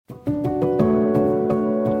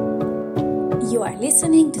You are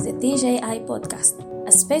listening to the TJI podcast,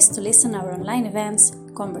 a space to listen our online events,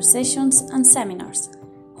 conversations, and seminars,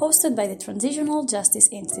 hosted by the Transitional Justice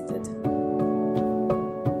Institute.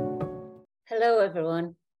 Hello,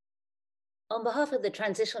 everyone. On behalf of the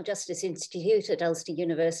Transitional Justice Institute at Ulster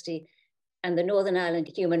University and the Northern Ireland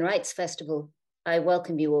Human Rights Festival, I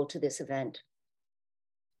welcome you all to this event.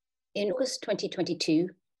 In August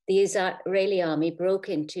 2022, the Israeli army broke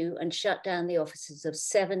into and shut down the offices of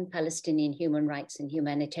 7 Palestinian human rights and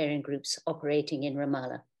humanitarian groups operating in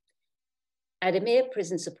Ramallah: Addameer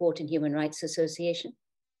Prison Support and Human Rights Association,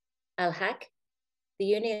 Al-Haq, the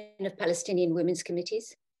Union of Palestinian Women's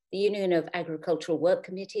Committees, the Union of Agricultural Work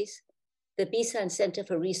Committees, the Bisan Center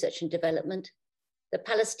for Research and Development, the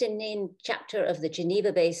Palestinian chapter of the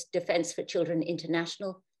Geneva-based Defense for Children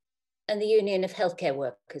International, and the Union of Healthcare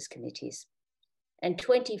Workers Committees. And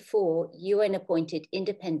 24 UN-appointed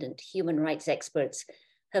independent human rights experts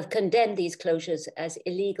have condemned these closures as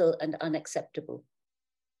illegal and unacceptable.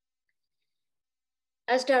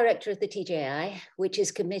 As director of the TJI, which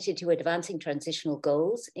is committed to advancing transitional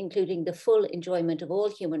goals, including the full enjoyment of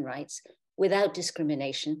all human rights without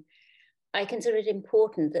discrimination, I consider it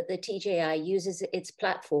important that the TJI uses its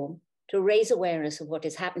platform to raise awareness of what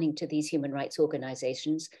is happening to these human rights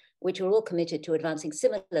organizations, which are all committed to advancing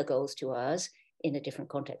similar goals to ours, in a different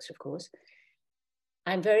context, of course.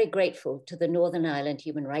 I'm very grateful to the Northern Ireland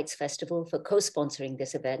Human Rights Festival for co-sponsoring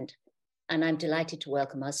this event, and I'm delighted to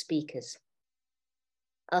welcome our speakers.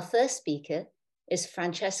 Our first speaker is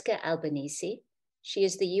Francesca Albanese. She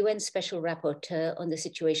is the UN Special Rapporteur on the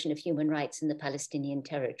situation of human rights in the Palestinian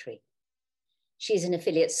territory. She's an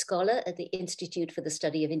affiliate scholar at the Institute for the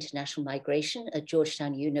Study of International Migration at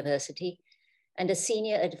Georgetown University and a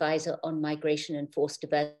senior advisor on migration and forced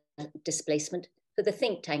displacement for the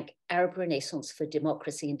think tank Arab Renaissance for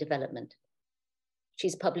Democracy and Development.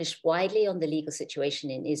 She's published widely on the legal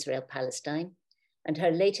situation in Israel-Palestine, and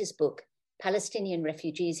her latest book, Palestinian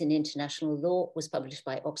Refugees in International Law, was published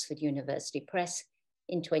by Oxford University Press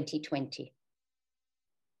in 2020.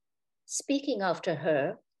 Speaking after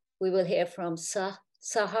her, we will hear from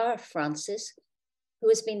Sahar Francis, who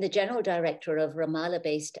has been the General Director of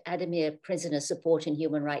Ramallah-based Addameer Prisoner Support and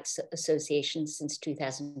Human Rights Association since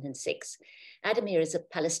 2006. Addameer is a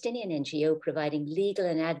Palestinian NGO providing legal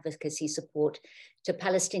and advocacy support to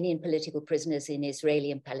Palestinian political prisoners in Israeli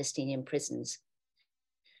and Palestinian prisons.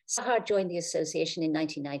 Sahar joined the association in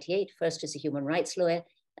 1998, first as a human rights lawyer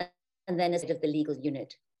and then as head of the legal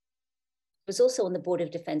unit. He was also on the Board of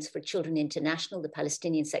Defense for Children International, the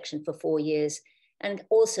Palestinian section, for 4 years, and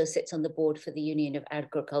also sits on the board for the Union of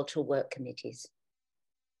Agricultural Work Committees.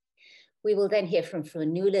 We will then hear from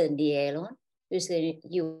Fionnuala Ní Aoláin, who's the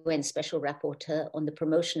UN Special Rapporteur on the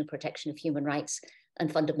promotion and protection of human rights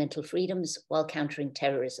and fundamental freedoms while countering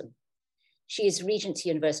terrorism. She is Regent's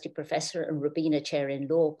University Professor and Robina Chair in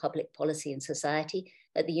Law, Public Policy and Society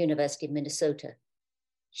at the University of Minnesota.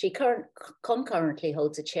 She concurrently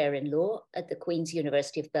holds a chair in law at the Queen's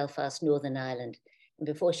University of Belfast, Northern Ireland. And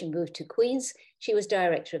before she moved to Queen's, she was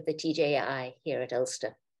director of the TJI here at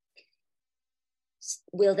Ulster.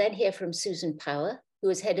 We'll then hear from Susan Power, who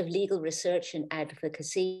is head of legal research and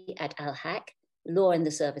advocacy at Al-Haq, Law in the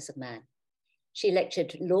Service of Man. She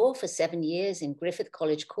lectured law for 7 years in Griffith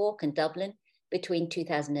College Cork and Dublin between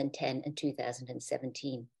 2010 and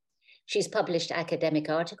 2017. She's published academic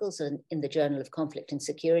articles in the Journal of Conflict and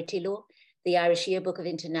Security Law, the Irish Yearbook of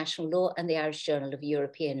International Law, and the Irish Journal of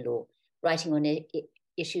European Law, writing on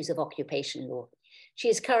issues of occupation law. She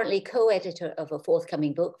is currently co-editor of a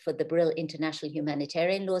forthcoming book for the Brill International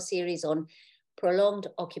Humanitarian Law series on prolonged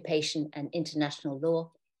occupation and international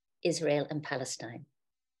law, Israel and Palestine.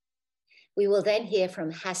 We will then hear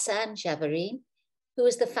from Hassan Jabarin, who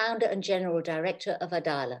is the founder and general director of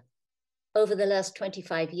Adalah. Over the last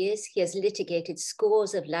 25 years, he has litigated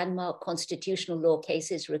scores of landmark constitutional law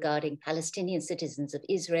cases regarding Palestinian citizens of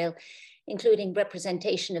Israel, including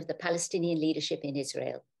representation of the Palestinian leadership in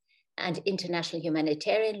Israel, and international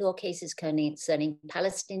humanitarian law cases concerning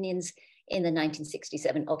Palestinians in the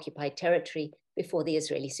 1967 occupied territory before the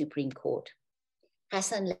Israeli Supreme Court.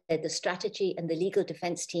 Hassan led the strategy and the legal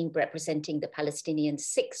defense team representing the Palestinian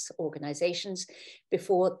 6 organizations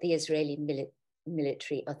before the Israeli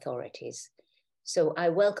military authorities. So I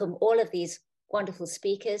welcome all of these wonderful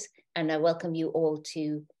speakers, and I welcome you all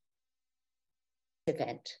to the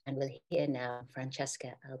event. And we'll hear now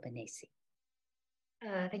Francesca Albanese.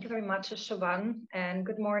 Thank you very much, Siobhan, and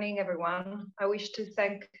good morning, everyone. I wish to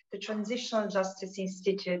thank the Transitional Justice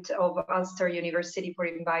Institute of Ulster University for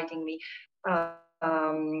inviting me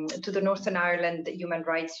to the Northern Ireland Human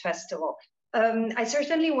Rights Festival. I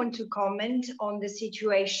certainly want to comment on the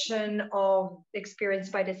situation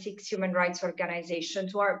experienced by the 6 human rights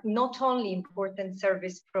organizations, who are not only important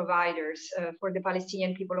service providers for the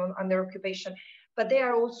Palestinian people under occupation, but they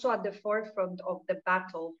are also at the forefront of the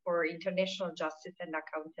battle for international justice and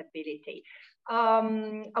accountability.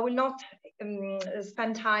 I will not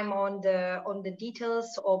spend time on the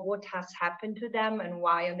details of what has happened to them and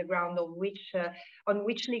why, on the ground of on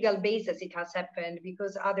which legal basis it has happened,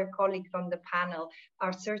 because other colleagues on the panel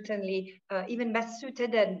are certainly even best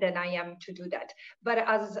suited than I am to do that. But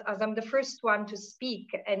as I'm the first one to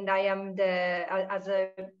speak, and I am the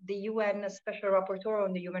UN Special Rapporteur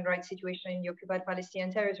on the human rights situation in the occupied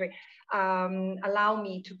Palestinian territory, allow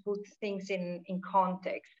me to put things in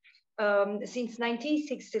context. Since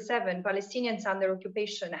 1967, Palestinians under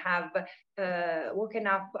occupation have woken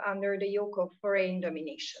up under the yoke of foreign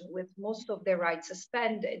domination, with most of their rights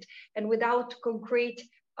suspended and without concrete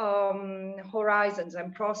horizons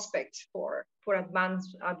and prospects for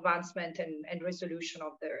advancement and resolution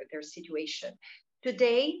of their situation.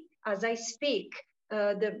 Today, as I speak,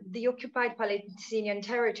 the occupied Palestinian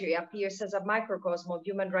territory appears as a microcosm of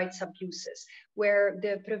human rights abuses, where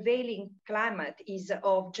the prevailing climate is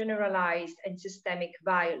of generalized and systemic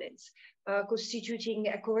violence, constituting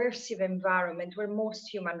a coercive environment where most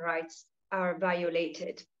human rights are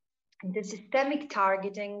violated. The systemic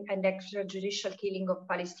targeting and extrajudicial killing of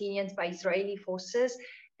Palestinians by Israeli forces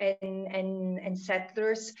and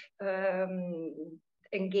settlers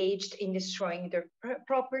engaged in destroying their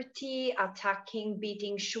property, attacking,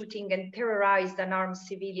 beating, shooting, and terrorized unarmed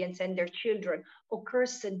civilians and their children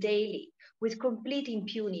occurs daily with complete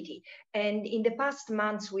impunity. And in the past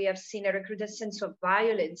months, we have seen a recrudescence of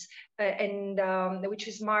violence, which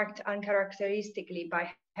is marked uncharacteristically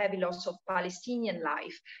by heavy loss of Palestinian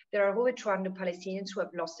life. There are over 200 Palestinians who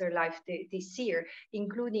have lost their life this year,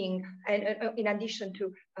 including, in addition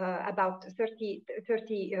to about 30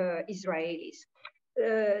 Israelis.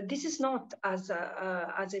 This is not, as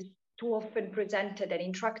is too often presented, an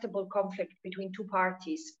intractable conflict between two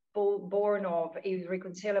parties, born of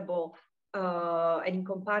irreconcilable and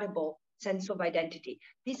incompatible sense of identity.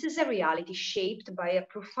 This is a reality shaped by a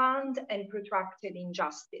profound and protracted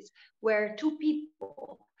injustice, where two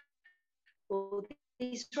people, both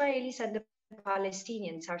the Israelis and the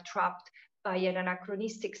Palestinians, are trapped by an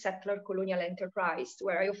anachronistic settler colonial enterprise,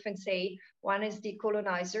 where I often say one is the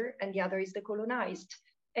colonizer and the other is the colonized.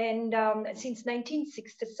 And since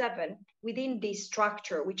 1967, within this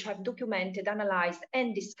structure, which I've documented, analyzed,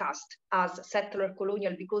 and discussed as settler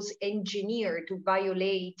colonial because engineered to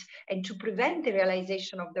violate and to prevent the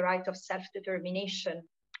realization of the right of self-determination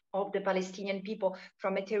of the Palestinian people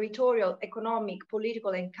from a territorial, economic,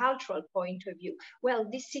 political, and cultural point of view, well,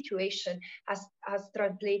 this situation has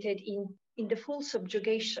translated in the full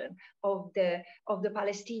subjugation of the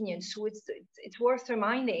Palestinians, who it's worth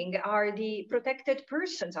reminding are the protected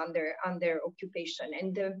persons under occupation,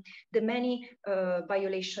 and the many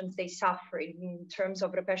violations they suffer in terms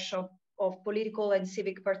of repression of political and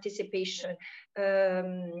civic participation,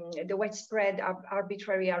 the widespread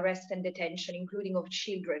arbitrary arrest and detention, including of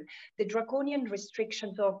children, the draconian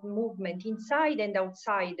restrictions of movement inside and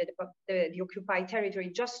outside the occupied territory,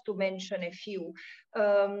 just to mention a few,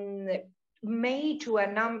 may to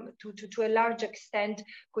a large extent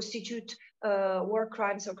constitute war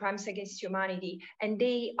crimes or crimes against humanity, and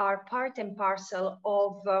they are part and parcel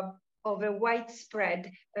of a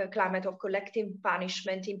widespread climate of collective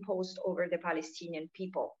punishment imposed over the Palestinian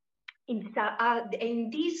people. In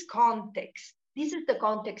this context, this is the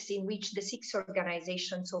context in which the 6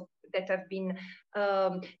 organizations that have been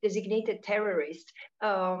designated terrorist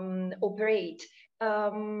operate.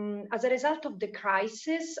 As a result of the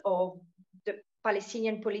crisis of the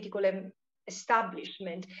Palestinian political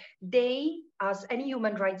establishment, they, as any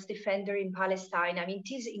human rights defender in Palestine, I mean,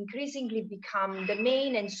 it is increasingly become the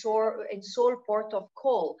main and sole port of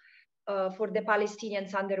call for the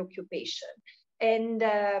Palestinians under occupation. And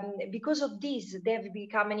because of this, they have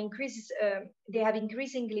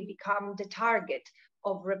increasingly become the target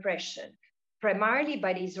of repression, primarily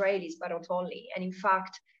by the Israelis, but not only. And in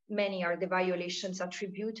fact, many are the violations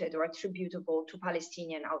attributed or attributable to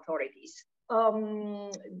Palestinian authorities.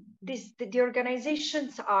 The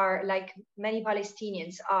organizations are, like many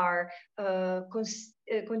Palestinians, are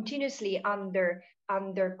continuously under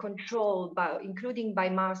control, including by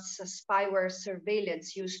mass spyware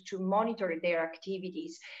surveillance used to monitor their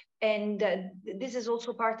activities. And this is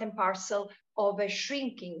also part and parcel of a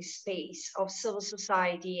shrinking space of civil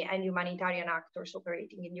society and humanitarian actors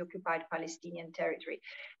operating in the occupied Palestinian territory.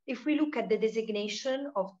 If we look at the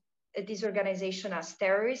designation of this organization as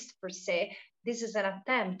terrorist per se, this is an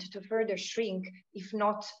attempt to further shrink, if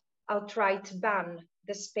not outright ban,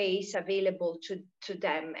 the space available to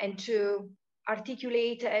them and to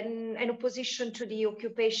articulate an opposition to the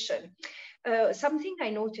occupation. Something I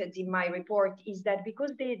noted in my report is that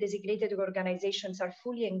because the designated organizations are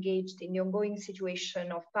fully engaged in the ongoing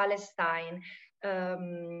situation of Palestine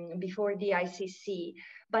before the ICC,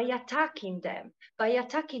 by attacking them, by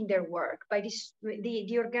attacking their work, by this,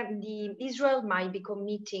 the Israel might be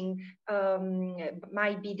committing,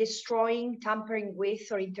 might be destroying, tampering with,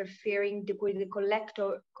 or interfering with the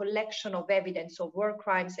collection of evidence of war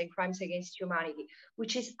crimes and crimes against humanity,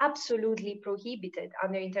 which is absolutely prohibited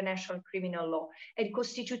under international criminal law and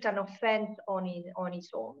constitute an offense on its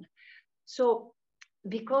own. So,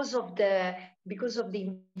 because of the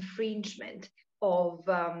infringement of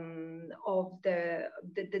the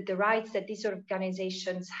rights that these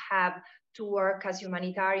organizations have to work as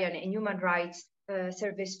humanitarian and human rights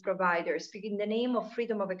service providers, in the name of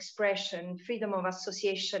freedom of expression, freedom of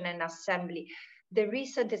association and assembly, the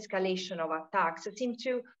recent escalation of attacks seem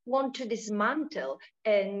to want to dismantle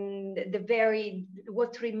and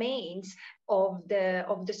what remains of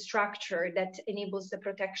the structure that enables the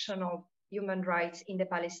protection of human rights in the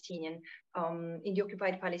in the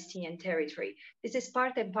occupied Palestinian territory. This is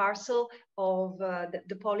part and parcel of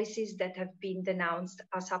the policies that have been denounced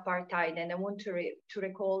as apartheid. And I want to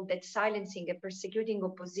recall that silencing and persecuting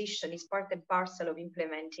opposition is part and parcel of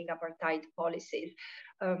implementing apartheid policies,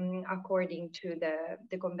 according to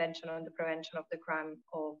the Convention on the Prevention of the Crime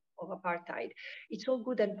of Apartheid. It's all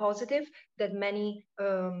good and positive that many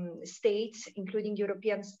states, including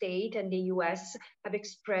European states and the US, have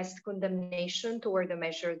expressed condemnation toward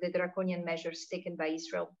the draconian measures taken by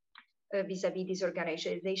Israel vis-a-vis these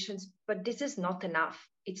organizations. But this is not enough.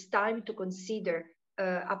 It's time to consider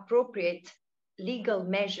appropriate legal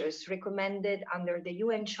measures recommended under the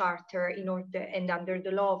UN Charter and under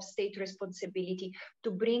the law of state responsibility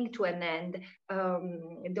to bring to an end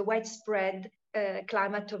the widespread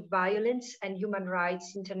climate of violence and human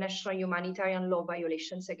rights, international humanitarian law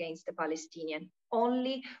violations against the Palestinians.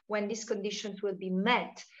 Only when these conditions will be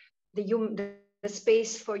met, the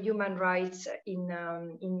space for human rights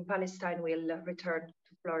in Palestine will return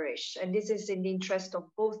to flourish. And this is in the interest of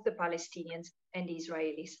both the Palestinians and the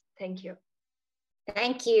Israelis. Thank you.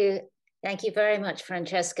 Thank you. Thank you very much,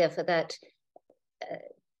 Francesca, for that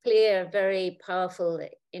clear, very powerful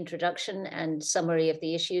introduction and summary of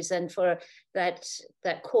the issues, and for that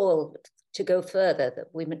call to go further, that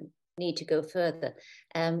women need to go further.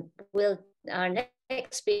 Our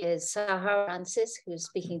next speaker is Sahar Francis, who's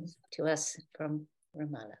speaking to us from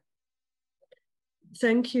Ramallah.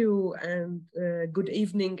 Thank you, and good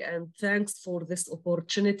evening, and thanks for this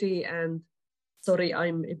opportunity. And sorry,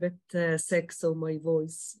 I'm a bit sick, so my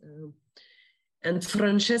voice. And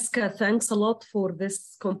Francesca, thanks a lot for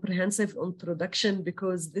this comprehensive introduction,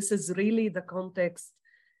 because this is really the context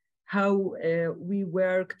how we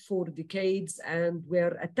worked for decades and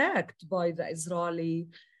were attacked by the Israeli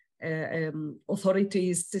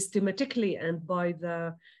authorities systematically, and by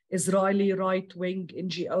the Israeli right-wing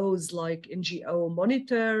NGOs like NGO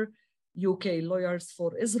Monitor, UK Lawyers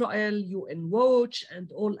for Israel, UN Watch,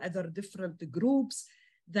 and all other different groups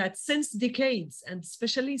that since decades, and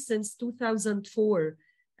especially since 2004,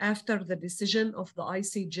 after the decision of the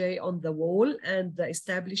ICJ on the wall and the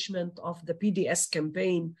establishment of the PDS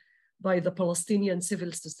campaign by the Palestinian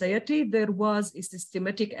civil society, there was a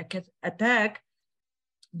systematic attack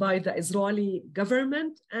by the Israeli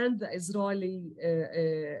government and the Israeli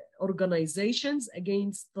organizations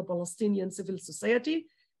against the Palestinian civil society,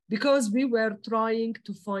 because we were trying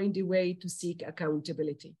to find a way to seek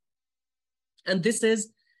accountability. And this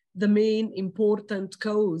is the main important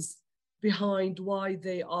cause behind why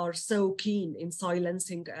they are so keen in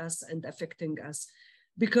silencing us and affecting us.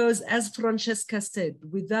 Because as Francesca said,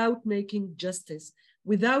 without making justice,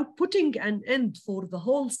 without putting an end for the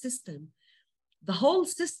whole system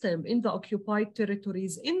in the occupied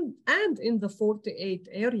territories and in the 48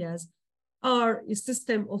 areas are a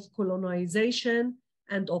system of colonization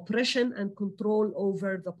and oppression and control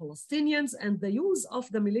over the Palestinians, and the use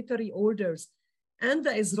of the military orders and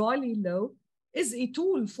the Israeli law is a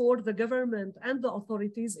tool for the government and the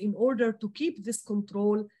authorities in order to keep this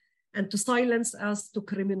control and to silence us, to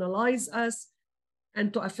criminalize us,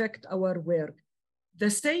 and to affect our work. The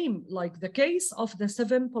same, like the case of the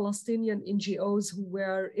 7 Palestinian NGOs who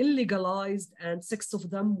were illegalized and 6 of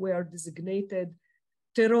them were designated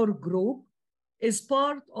terror group, is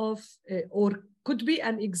part of, or could be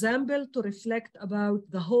an example to reflect about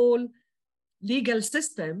the whole legal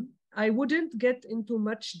system. I wouldn't get into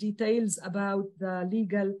much details about the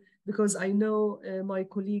legal because I know my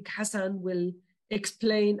colleague Hassan will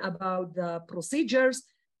explain about the procedures.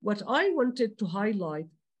 What I wanted to highlight,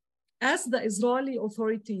 as the Israeli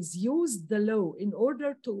authorities used the law in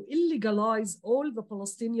order to illegalize all the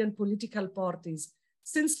Palestinian political parties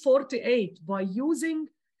since 1948 by using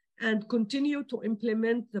and continue to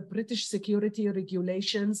implement the British security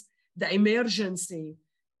regulations, the emergency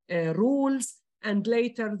rules, and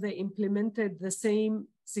later they implemented the same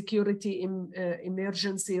security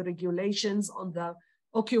emergency regulations on the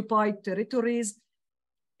occupied territories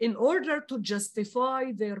in order to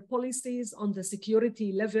justify their policies on the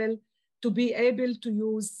security level, to be able to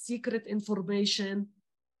use secret information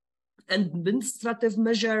and administrative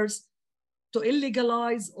measures to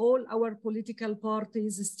illegalize all our political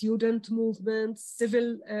parties, student movements,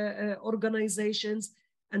 civil organizations,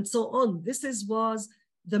 and so on. This was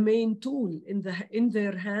the main tool in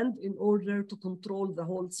their hand in order to control the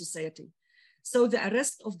whole society. So the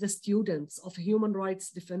arrest of the students, of human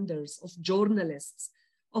rights defenders, of journalists,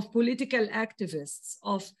 of political activists,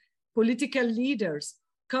 of political leaders,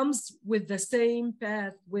 comes with the same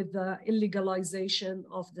path with the illegalization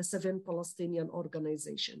of the 7 Palestinian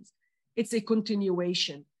organizations. It's a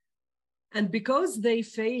continuation. And because they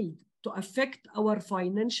failed to affect our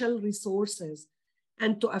financial resources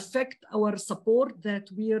and to affect our support that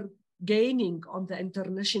we're gaining on the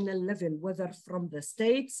international level, whether from the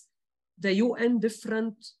states, the UN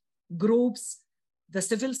different groups, the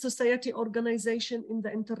civil society organization in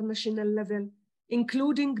the international level,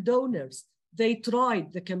 including donors. They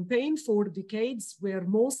tried. The campaign for decades were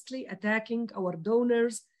mostly attacking our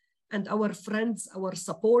donors and our friends, our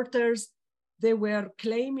supporters. They were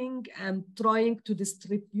claiming and trying to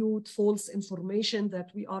distribute false information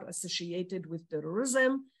that we are associated with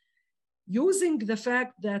terrorism, using the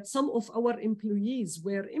fact that some of our employees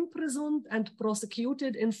were imprisoned and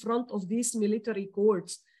prosecuted in front of these military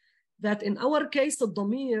courts, that in our case,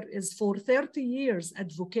 Damir is for 30 years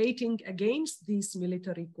advocating against these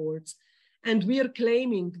military courts. And we are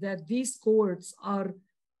claiming that these courts are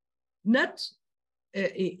not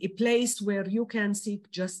a place where you can seek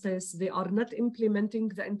justice. They are not implementing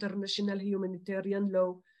the international humanitarian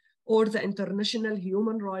law or the international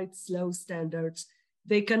human rights law standards.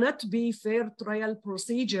 They cannot be fair trial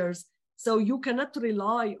procedures, so you cannot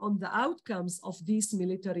rely on the outcomes of these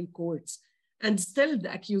military courts. And still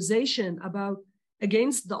the accusation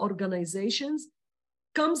against the organizations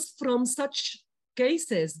comes from such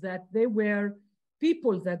cases that they were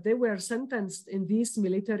people that they were sentenced in these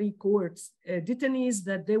military courts, detainees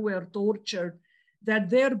that they were tortured, that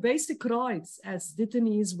their basic rights as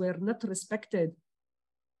detainees were not respected.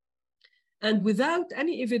 And without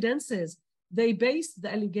any evidences, they based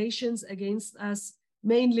the allegations against us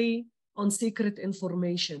mainly on secret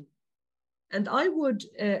information. And I would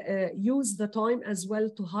use the time as well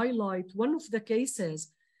to highlight one of the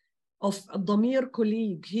cases of a Damir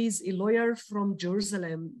colleague. He's a lawyer from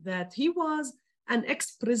Jerusalem, that he was an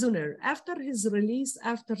ex-prisoner. After his release,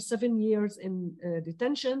 after 7 years in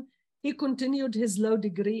detention, he continued his law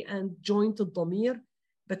degree and joined Damir.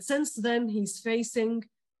 But since then, he's facing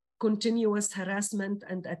continuous harassment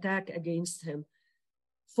and attack against him.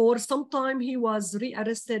 For some time, he was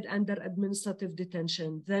rearrested under administrative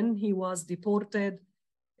detention. Then he was deported,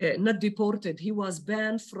 he was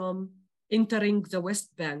banned from entering the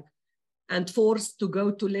West Bank and forced to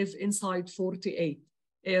go to live inside 48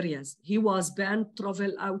 areas. He was banned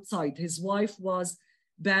travel outside. His wife was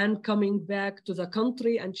banned coming back to the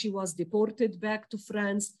country, and she was deported back to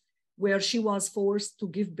France, where she was forced to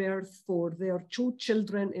give birth for their 2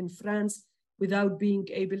 children in France without being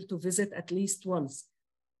able to visit at least once.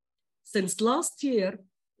 Since last year,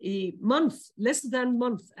 less than a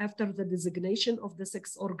month after the designation of the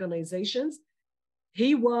 6 organizations,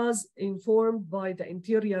 he was informed by the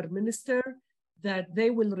Interior Minister that they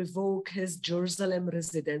will revoke his Jerusalem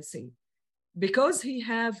residency. Because he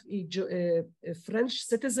has a French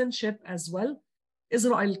citizenship as well,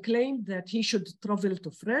 Israel claimed that he should travel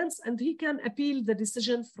to France and he can appeal the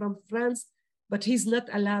decision from France, but he's not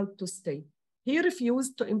allowed to stay. He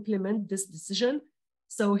refused to implement this decision,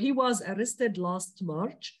 so he was arrested last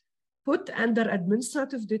March, put under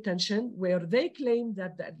administrative detention, where they claim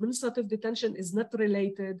that the administrative detention is not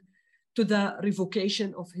related to the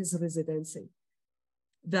revocation of his residency.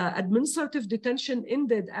 The administrative detention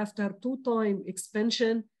ended after 2-time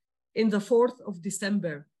expansion in the 4th of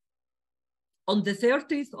December. On the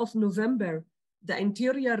 30th of November, the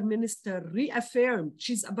Interior Minister reaffirmed,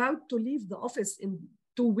 she's about to leave the office in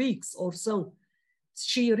 2 weeks or so.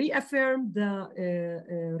 She reaffirmed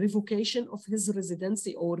the revocation of his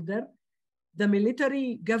residency order. The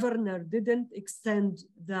military governor didn't extend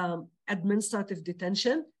the administrative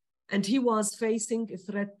detention. and he was facing a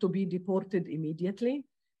threat to be deported immediately.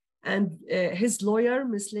 And his lawyer,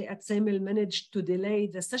 Ms. Leat Semel, managed to delay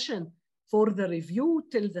the session for the review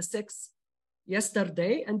till the 6th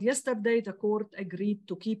yesterday. And yesterday, the court agreed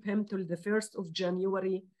to keep him till the 1st of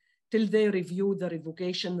January, till they review the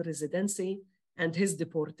revocation residency and his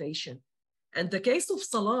deportation. And the case of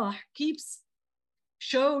Salah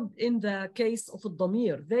showed in the case of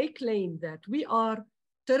Damir. They claim that we are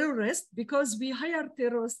terrorists because we hire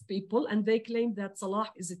terrorist people, and they claim that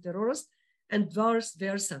Salah is a terrorist, and vice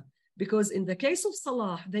versa. Because in the case of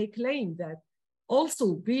Salah, they claim that also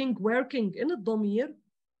working in a Damir,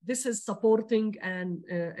 this is supporting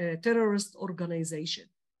a terrorist organization.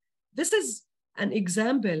 This is an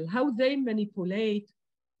example how they manipulate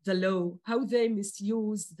the law, how they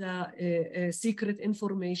misuse the secret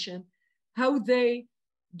information, how they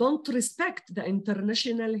don't respect the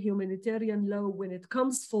international humanitarian law when it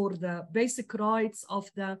comes for the basic rights of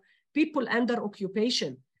the people under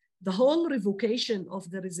occupation. The whole revocation of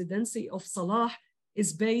the residency of Salah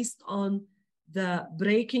is based on the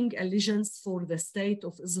breaking allegiance for the state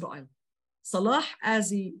of Israel. Salah,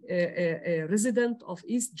 as a resident of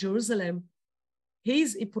East Jerusalem,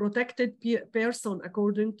 he's a protected person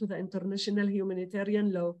according to the international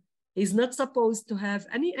humanitarian law. He's not supposed to have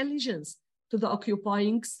any allegiance to the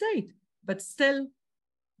occupying state, but still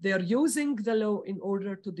they're using the law in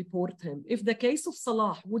order to deport him. If the case of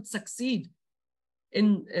Salah would succeed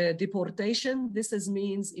in deportation, this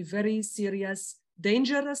means a very serious,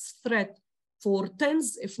 dangerous threat for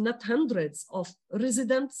tens, if not hundreds, of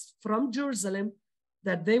residents from Jerusalem,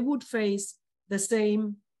 that they would face the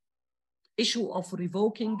same issue of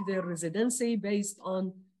revoking their residency based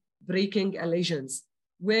on breaking allegiance,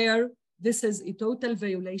 where this is a total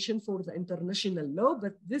violation for the international law,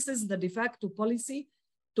 but this is the de facto policy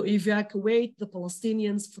to evacuate the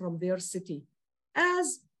Palestinians from their city,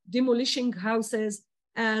 as demolishing houses,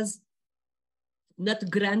 as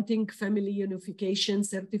not granting family unification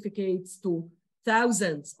certificates to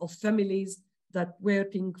thousands of families that were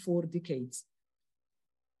waiting for decades.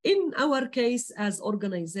 In our case as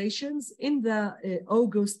organizations, in the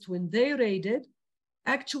August when they raided,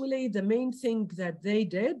 actually the main thing that they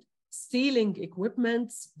did, stealing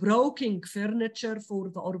equipment, broken furniture for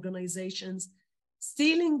the organizations,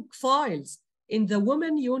 stealing files. In the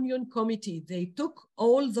Women Union Committee, they took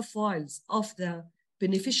all the files of the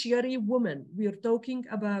beneficiary women. We are talking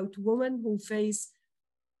about women who face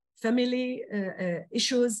family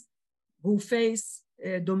issues, who face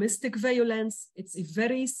domestic violence. It's a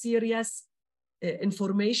very serious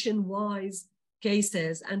information-wise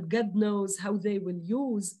cases, and God knows how they will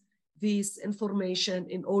use this information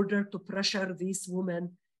in order to pressure these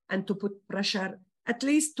women and to put pressure, at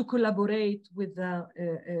least to collaborate with the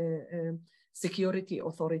security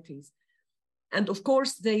authorities. And of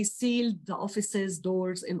course, they sealed the offices'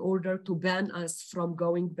 doors in order to ban us from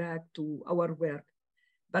going back to our work.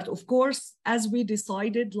 But of course, as we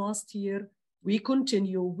decided last year, we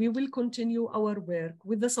will continue our work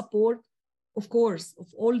with the support, of course, of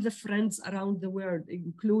all the friends around the world,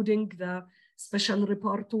 including the special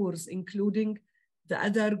rapporteurs, including the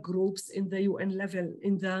other groups in the UN level,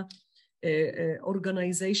 in the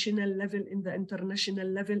organizational level, in the international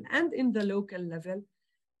level, and in the local level,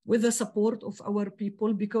 with the support of our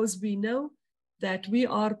people, because we know that we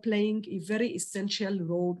are playing a very essential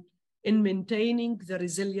role in maintaining the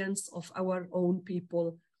resilience of our own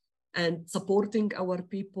people and supporting our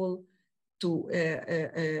people to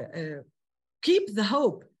keep the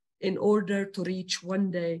hope in order to reach one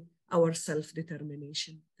day our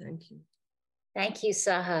self-determination. Thank you. Thank you,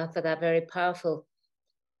 Saha, for that very powerful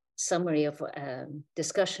summary of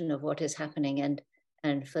discussion of what is happening,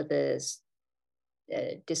 and for this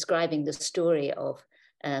describing the story of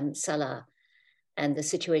Salah and the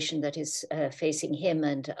situation that is facing him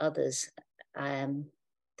and others.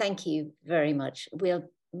 Thank you very much. We'll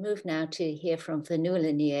move now to hear from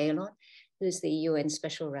Fionnuala Ní Aoláin, who's the UN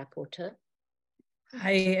Special Rapporteur.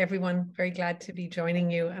 Hi, everyone. Very glad to be joining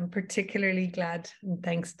you. I'm particularly glad, and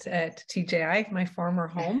thanks to TJI, my former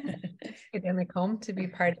home, academic home, to be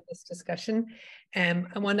part of this discussion. I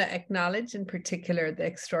want to acknowledge in particular the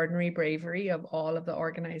extraordinary bravery of all of the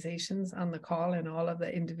organizations on the call and all of the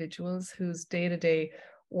individuals whose day-to-day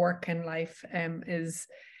work and life is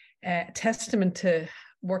a testament to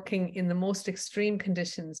working in the most extreme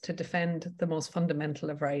conditions to defend the most fundamental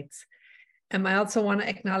of rights. I also want to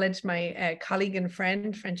acknowledge my colleague and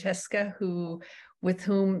friend, Francesca, who with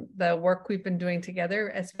whom the work we've been doing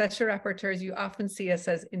together. As special rapporteurs, you often see us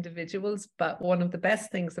as individuals, but one of the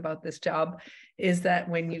best things about this job is that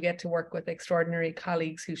when you get to work with extraordinary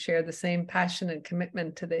colleagues who share the same passion and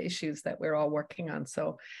commitment to the issues that we're all working on.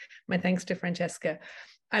 So my thanks to Francesca.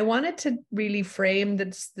 I wanted to really frame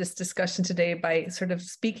this discussion today by sort of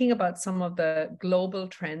speaking about some of the global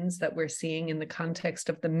trends that we're seeing in the context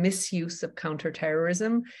of the misuse of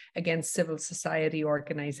counterterrorism against civil society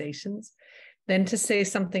organizations. Then to say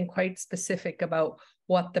something quite specific about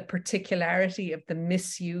what the particularity of the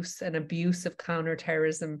misuse and abuse of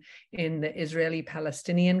counterterrorism in the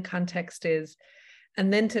Israeli-Palestinian context is,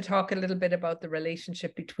 and then to talk a little bit about the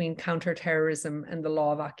relationship between counterterrorism and the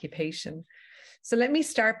law of occupation. So let me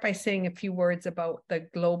start by saying a few words about the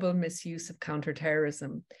global misuse of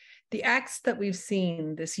counterterrorism. The acts that we've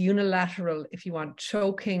seen, this unilateral, if you want,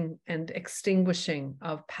 choking and extinguishing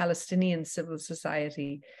of Palestinian civil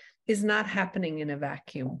society, is not happening in a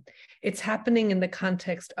vacuum. It's happening in the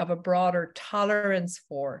context of a broader tolerance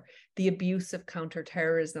for the abuse of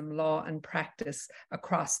counterterrorism law and practice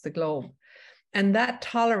across the globe. And that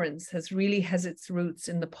tolerance has its roots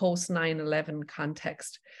in the post 9/11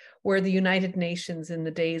 context, where the United Nations in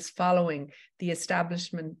the days following the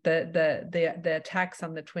establishment, the attacks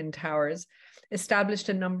on the Twin Towers, established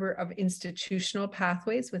a number of institutional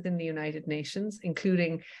pathways within the United Nations,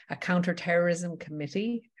 including a counterterrorism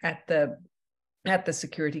committee at the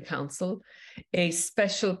Security Council, a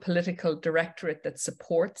special political directorate that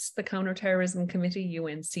supports the Counterterrorism Committee,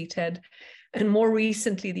 UNCTED, and more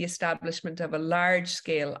recently, the establishment of a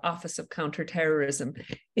large-scale Office of Counterterrorism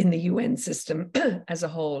in the UN system as a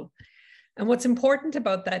whole. And what's important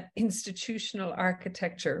about that institutional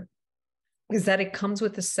architecture is that it comes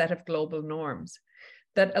with a set of global norms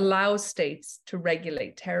that allows states to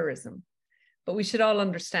regulate terrorism. But we should all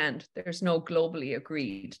understand there's no globally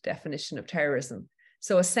agreed definition of terrorism.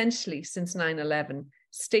 So essentially, since 9/11,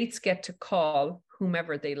 states get to call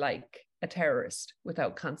whomever they like a terrorist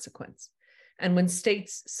without consequence. And when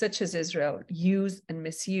states such as Israel use and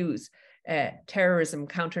misuse terrorism,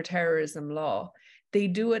 counterterrorism law, they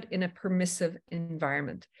do it in a permissive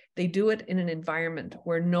environment. They do it in an environment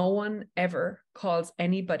where no one ever calls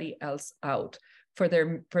anybody else out for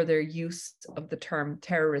their use of the term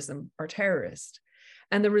terrorism or terrorist.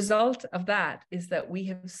 And the result of that is that we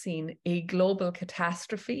have seen a global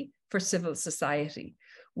catastrophe for civil society.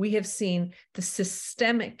 We have seen the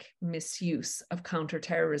systemic misuse of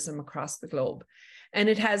counterterrorism across the globe. And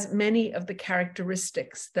it has many of the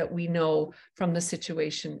characteristics that we know from the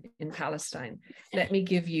situation in Palestine. Let me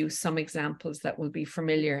give you some examples that will be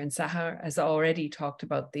familiar, and Sahar has already talked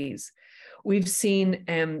about these. We've seen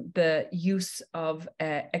the use of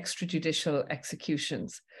extrajudicial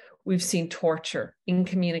executions. We've seen torture,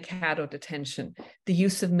 incommunicado detention, the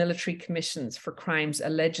use of military commissions for crimes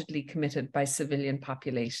allegedly committed by civilian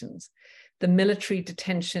populations, the military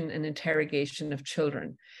detention and interrogation of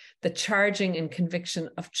children, the charging and conviction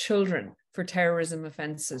of children for terrorism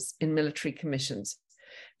offenses in military commissions,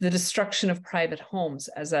 the destruction of private homes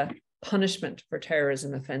as a punishment for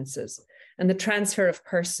terrorism offenses, and the transfer of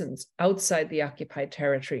persons outside the occupied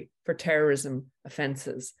territory for terrorism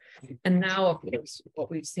offenses. And now, of course, what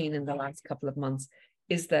we've seen in the last couple of months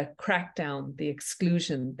is the crackdown, the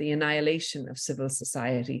exclusion, the annihilation of civil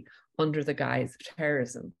society under the guise of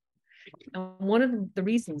terrorism. And one of the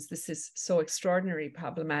reasons this is so extraordinarily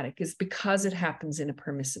problematic is because it happens in a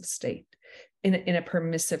permissive state, in a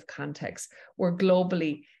permissive context, where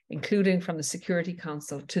globally, including from the Security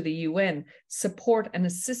Council to the UN, support and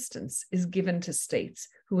assistance is given to states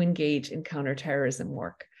who engage in counterterrorism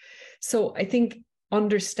work. So I think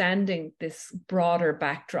understanding this broader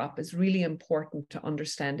backdrop is really important to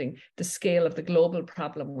understanding the scale of the global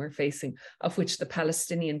problem we're facing, of which the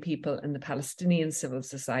Palestinian people and the Palestinian civil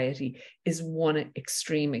society is one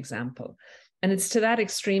extreme example. And it's to that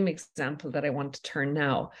extreme example that I want to turn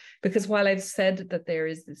now, because while I've said that there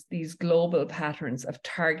is these global patterns of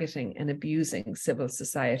targeting and abusing civil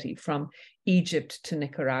society from Egypt to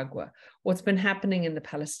Nicaragua, what's been happening in the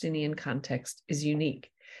Palestinian context is unique,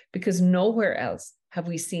 because nowhere else have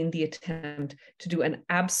we seen the attempt to do an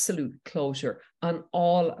absolute closure on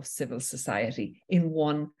all of civil society in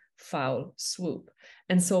one foul swoop.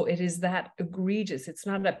 And so it is that egregious, it's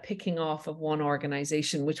not a picking off of one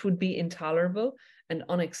organization, which would be intolerable and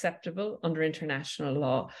unacceptable under international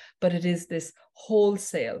law, but it is this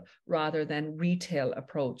wholesale rather than retail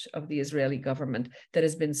approach of the Israeli government that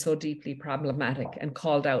has been so deeply problematic and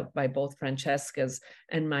called out by both Francesca's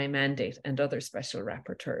and my mandate and other special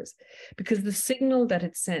rapporteurs. Because the signal that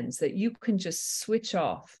it sends that you can just switch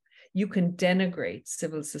off, you can denigrate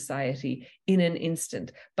civil society in an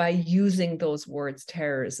instant by using those words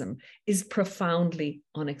terrorism is profoundly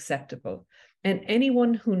unacceptable. And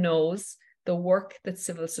anyone who knows the work that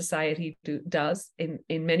civil society does in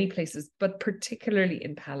many places, but particularly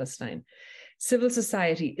in Palestine, civil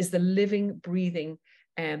society is the living, breathing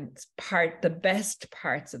the best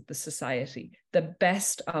parts of the society. The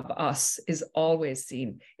best of us is always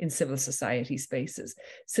seen in civil society spaces.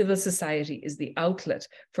 Civil society is the outlet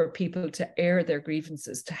for people to air their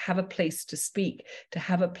grievances, to have a place to speak, to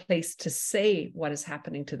have a place to say what is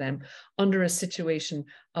happening to them under a situation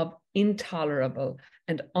of intolerable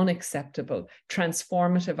and unacceptable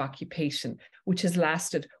transformative occupation, which has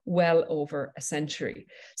lasted well over a century.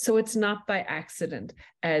 So it's not by accident,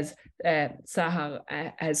 as Sahar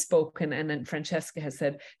has spoken and then Francesca has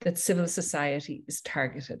said, that civil society is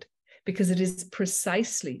targeted, because it is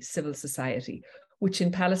precisely civil society which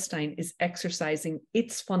in Palestine is exercising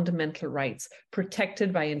its fundamental rights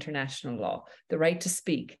protected by international law, the right to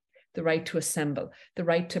speak, the right to assemble, the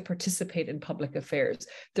right to participate in public affairs,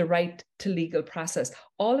 the right to legal process.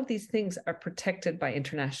 All of these things are protected by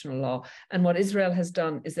international law. And what Israel has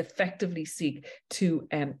done is effectively seek to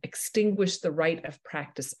extinguish the right of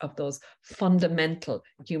practice of those fundamental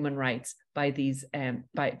human rights by these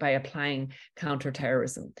by applying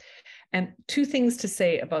counterterrorism. And two things to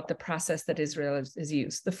say about the process that Israel has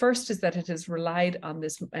used. The first is that it has relied on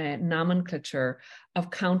this nomenclature of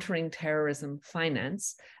countering terrorism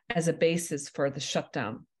finance as a basis for the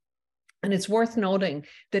shutdown. And it's worth noting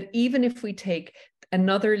that even if we take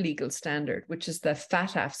another legal standard, which is the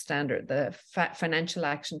FATF standard, the Financial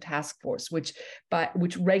Action Task Force, which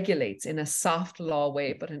regulates in a soft law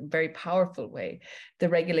way, but in a very powerful way, the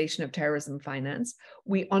regulation of terrorism finance,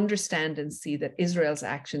 we understand and see that Israel's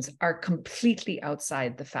actions are completely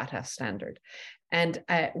outside the FATF standard. And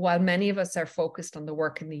while many of us are focused on the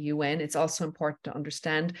work in the UN, it's also important to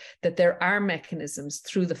understand that there are mechanisms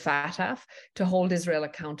through the FATF to hold Israel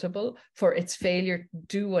accountable for its failure to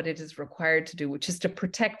do what it is required to do, which is to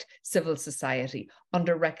protect civil society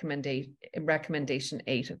under recommendation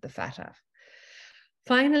 8 of the FATF.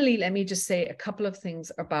 Finally, let me just say a couple of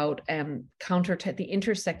things about the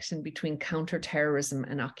intersection between counterterrorism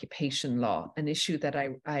and occupation law, an issue that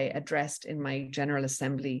I addressed in my General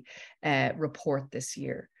Assembly report this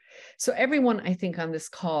year. So everyone, I think, on this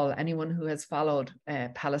call, anyone who has followed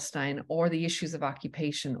Palestine or the issues of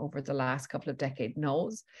occupation over the last couple of decades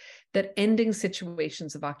knows that ending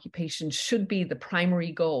situations of occupation should be the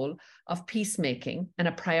primary goal of peacemaking and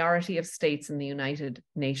a priority of states in the United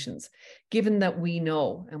Nations, given that we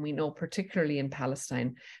know, and we know particularly in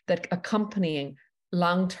Palestine, that accompanying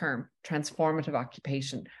long-term transformative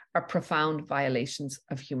occupation are profound violations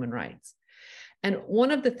of human rights. And one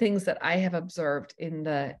of the things that I have observed in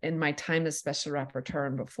my time as Special Rapporteur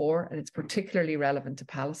and before, and it's particularly relevant to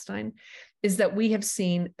Palestine, is that we have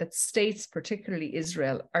seen that states, particularly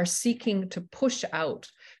Israel, are seeking to push out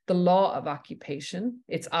the law of occupation,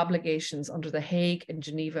 its obligations under the Hague and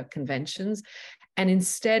Geneva Conventions, and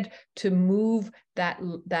instead to move that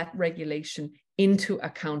regulation into a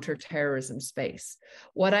counterterrorism space.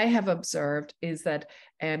 What I have observed is that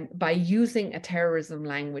by using a terrorism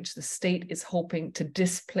language, the state is hoping to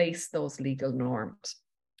displace those legal norms.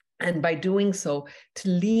 And by doing so, to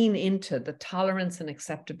lean into the tolerance and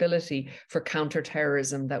acceptability for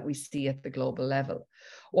counterterrorism that we see at the global level.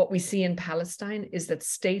 What we see in Palestine is that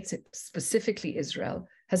states, specifically Israel,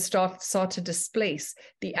 has sought to displace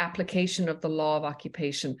the application of the law of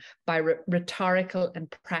occupation by rhetorical and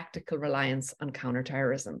practical reliance on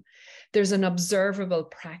counterterrorism. There's an observable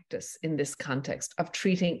practice in this context of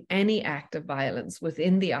treating any act of violence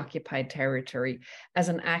within the occupied territory as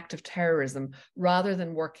an act of terrorism, rather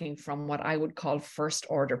than working from what I would call first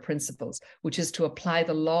order principles, which is to apply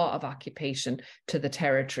the law of occupation to the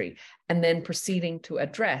territory and then proceeding to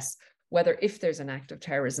address whether, if there's an act of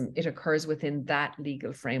terrorism, it occurs within that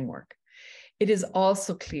legal framework. It is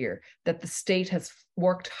also clear that the state has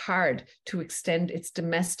worked hard to extend its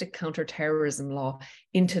domestic counterterrorism law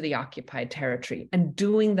into the occupied territory. And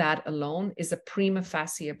doing that alone is a prima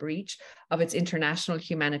facie breach of its international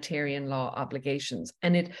humanitarian law obligations.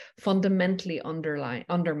 And it fundamentally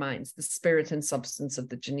undermines the spirit and substance of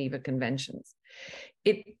the Geneva Conventions.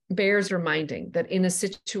 It bears reminding that in a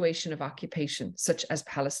situation of occupation, such as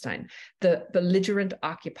Palestine, the belligerent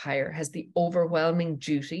occupier has the overwhelming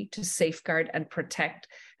duty to safeguard and protect,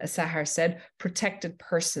 as Sahar said, protected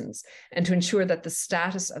persons, and to ensure that the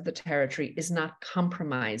status of the territory is not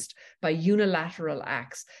compromised by unilateral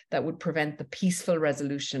acts that would prevent the peaceful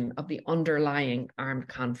resolution of the underlying armed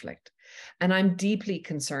conflict. And I'm deeply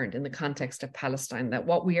concerned in the context of Palestine that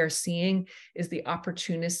what we are seeing is the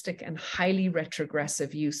opportunistic and highly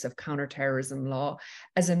retrogressive use of counterterrorism law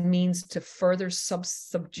as a means to further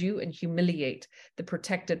subdue and humiliate the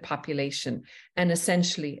protected population, and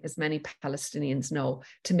essentially, as many Palestinians know,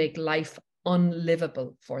 to make life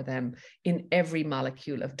unlivable for them in every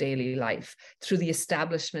molecule of daily life through the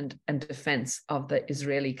establishment and defense of the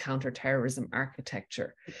Israeli counterterrorism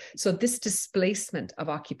architecture. So this displacement of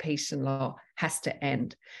occupation law has to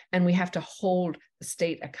end, and we have to hold the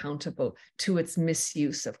state accountable to its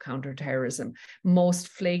misuse of counterterrorism, most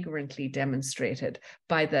flagrantly demonstrated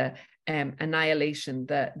by the annihilation,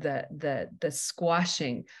 the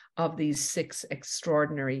squashing of these 6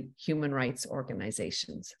 extraordinary human rights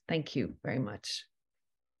organizations. Thank you very much.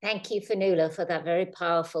 Thank you, Fionnuala, for that very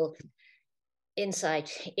powerful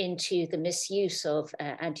insight into the misuse of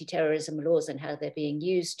anti-terrorism laws and how they're being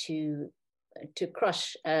used to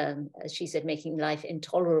crush, as she said, making life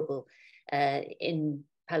intolerable in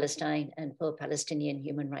Palestine and for Palestinian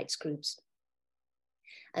human rights groups.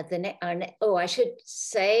 I should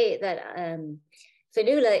say that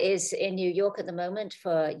Fionnuala is in New York at the moment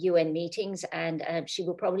for UN meetings, and she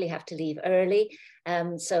will probably have to leave early.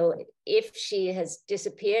 So if she has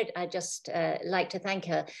disappeared, I'd just like to thank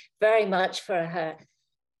her very much for her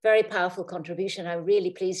very powerful contribution. I'm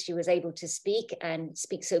really pleased she was able to speak and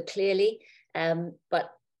speak so clearly. But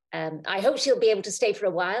I hope she'll be able to stay for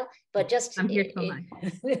a while. But just I'm here till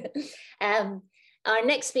 9. Our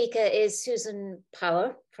next speaker is Susan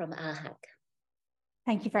Power from Al-Haq.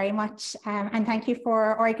 Thank you very much, and thank you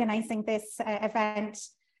for organising this event,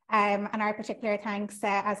 and our particular thanks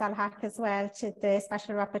as Al-Haq as well to the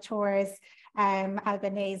special rapporteurs,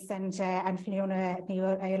 Albanese and Fionnuala Ní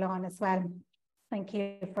Uaillán as well. Thank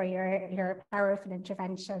you for your powerful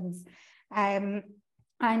interventions. And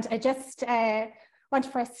I just want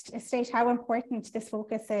to first state how important this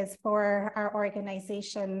focus is for our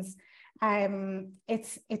organisations.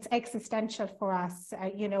 It's existential for us,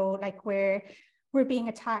 like we're being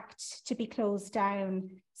attacked to be closed down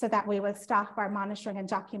so that we will stop our monitoring and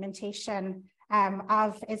documentation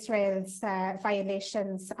of Israel's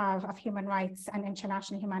violations of human rights and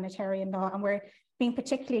international humanitarian law. And we're being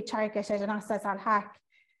particularly targeted, and us as Al-Haq,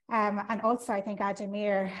 and also I think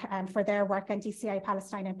Ademir for their work, and DCI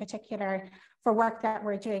Palestine in particular, for work that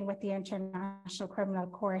we're doing with the International Criminal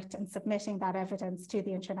Court and submitting that evidence to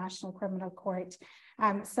the International Criminal Court.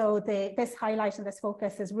 So this highlight and this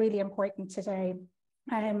focus is really important today.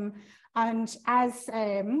 And as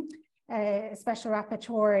Special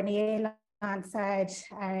Rapporteur Ní Uaillán said,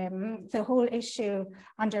 the whole issue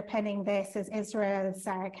underpinning this is Israel's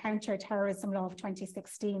counter-terrorism law of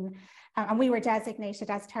 2016. And we were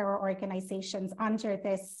designated as terror organizations under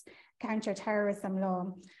this counter-terrorism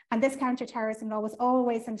law. And this counter-terrorism law was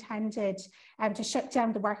always intended to shut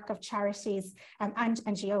down the work of charities and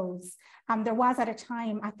NGOs. There was at a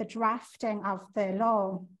time at the drafting of the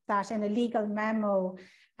law that in a legal memo,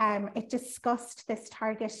 it discussed this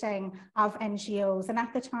targeting of NGOs. And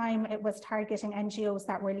at the time, it was targeting NGOs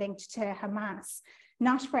that were linked to Hamas,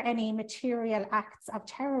 not for any material acts of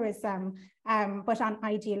terrorism, but on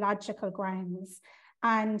ideological grounds.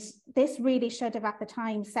 And this really should have at the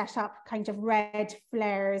time set up kind of red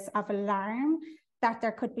flares of alarm that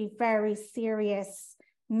there could be very serious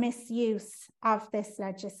misuse of this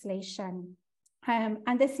legislation. And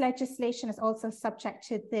this legislation is also subject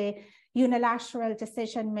to the unilateral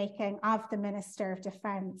decision-making of the Minister of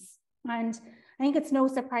Defence. And I think it's no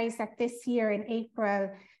surprise that this year in April,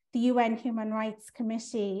 the UN Human Rights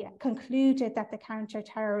Committee concluded that the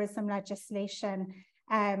counter-terrorism legislation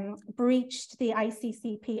breached the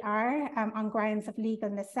ICCPR on grounds of legal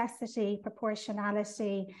necessity,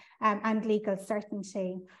 proportionality, and legal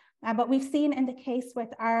certainty. But we've seen in the case with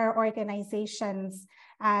our organisations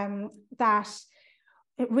that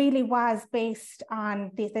it really was based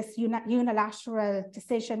on this unilateral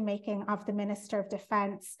decision-making of the Minister of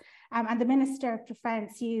Defence. And the Minister of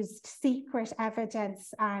Defence used secret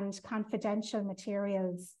evidence and confidential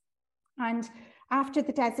materials. And after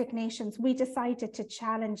the designations, we decided to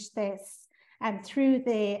challenge this through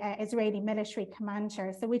the Israeli military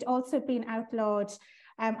commander. So we'd also been outlawed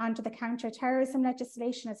under the counter-terrorism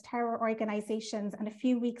legislation as terror organizations. And a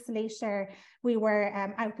few weeks later, we were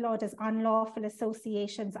outlawed as unlawful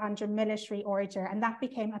associations under military order. And that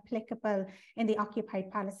became applicable in the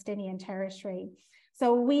occupied Palestinian territory.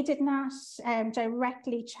 So we did not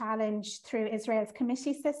directly challenge through Israel's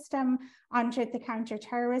committee system under the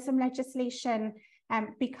counter-terrorism legislation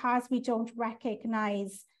because we don't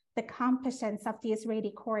recognize the competence of the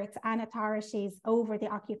Israeli courts and authorities over the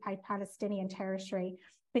occupied Palestinian territory.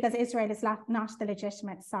 because Israel is not the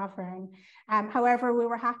legitimate sovereign. However, we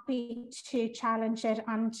were happy to challenge it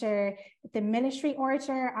under the military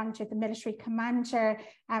order, under the military commander,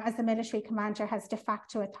 as the military commander has de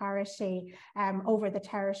facto authority over the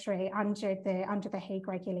territory under the Hague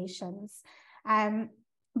regulations.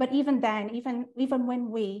 But even then, even when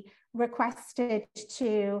we requested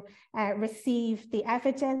to receive the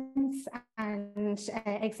evidence and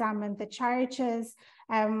examine the charges,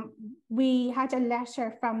 we had a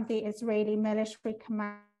letter from the Israeli military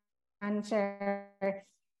commander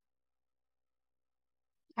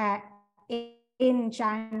in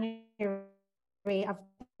January of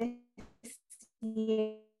this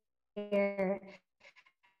year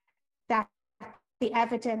that the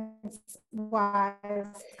evidence was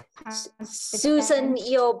Susan,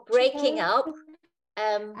 you're breaking up.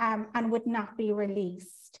 And would not be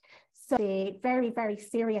released. So the very, very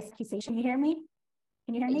serious accusation. Can you hear me?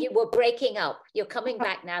 Can you hear me? You were breaking up. You're coming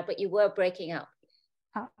back now, but you were breaking up.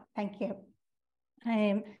 Oh, thank you.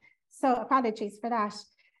 So apologies for that.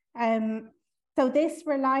 So this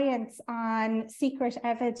reliance on secret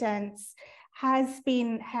evidence has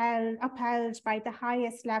been upheld by the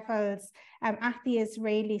highest levels at the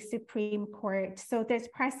Israeli Supreme Court. So there's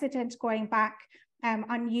precedent going back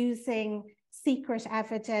on using secret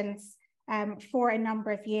evidence for a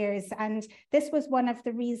number of years. And this was one of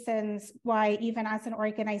the reasons why, even as an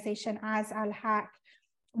organization as Al-Haq,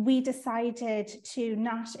 we decided to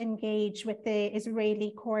not engage with the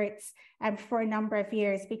Israeli courts for a number of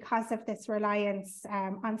years because of this reliance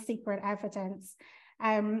on secret evidence.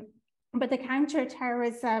 But the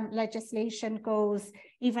counterterrorism legislation goes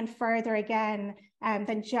even further again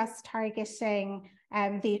than just targeting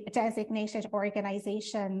the designated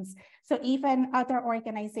organizations. So even other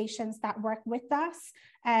organizations that work with us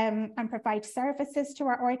and provide services to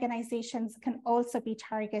our organizations can also be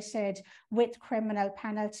targeted with criminal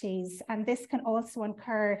penalties. And this can also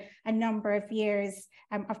incur a number of years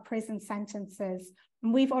of prison sentences.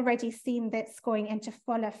 We've already seen this going into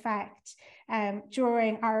full effect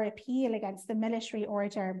during our appeal against the military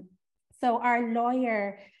order. So our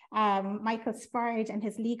lawyer, Michael Spard, and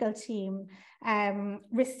his legal team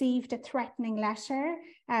received a threatening letter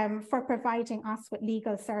for providing us with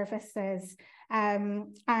legal services.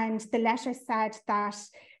 And the letter said that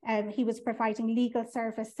he was providing legal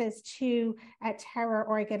services to terror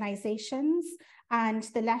organizations. And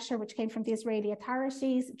the letter, which came from the Israeli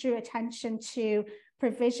authorities, drew attention to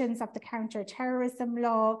provisions of the counter-terrorism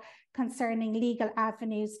law concerning legal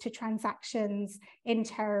avenues to transactions in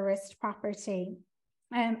terrorist property.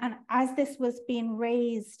 And as this was being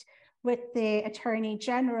raised with the Attorney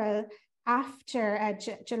General after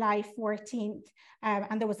July 14th,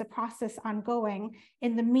 and there was a process ongoing,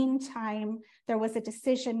 in the meantime, there was a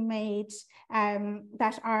decision made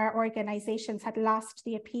that our organizations had lost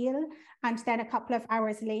the appeal. And then a couple of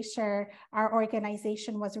hours later, our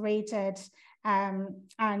organization was raided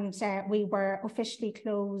and we were officially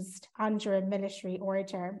closed under a military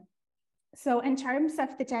order. So in terms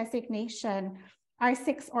of the designation, our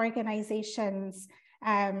 6 organizations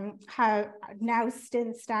have now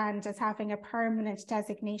still stand as having a permanent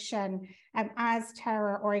designation as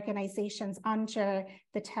terror organizations under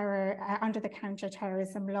the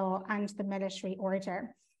counter-terrorism law and the military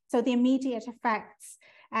order. So the immediate effects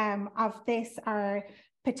of this are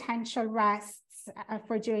potential arrests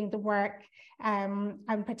for doing the work and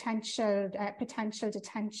potential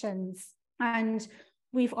detentions. And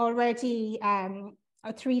we've already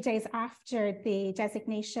 3 days after the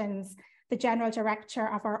designations, the General Director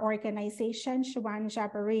of our organization, Shawan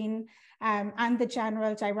Jabarin, and the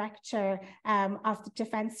General Director of the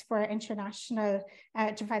Defense for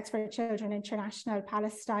Children International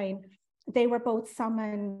Palestine, they were both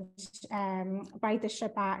summoned by the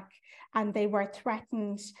Shabak, and they were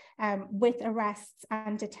threatened with arrests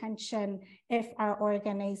and detention if our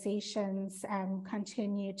organizations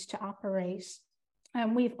continued to operate.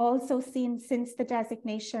 We've also seen since the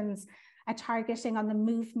designations a targeting on the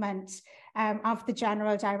movement of the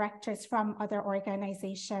general directors from other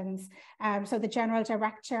organizations. So the General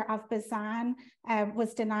Director of Bazan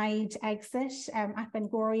was denied exit at Ben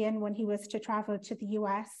Gurion when he was to travel to the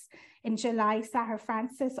US. In July, Sahar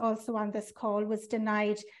Francis, also on this call, was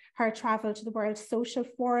denied her travel to the World Social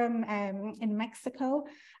Forum in Mexico.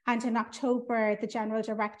 And in October, the General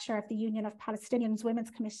Director of the Union of Palestinians Women's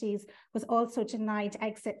Committees was also denied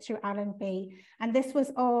exit through Allenby. And this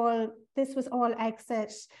was all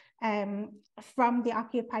exit from the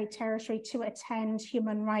occupied territory to attend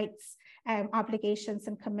human rights obligations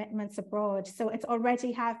and commitments abroad. So it's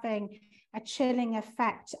already having a chilling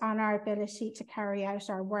effect on our ability to carry out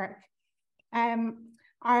our work.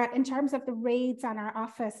 In terms of the raids on our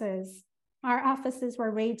offices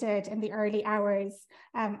were raided in the early hours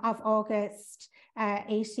of August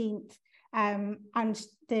 18th. And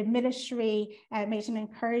the military made an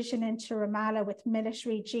incursion into Ramallah with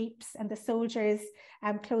military jeeps, and the soldiers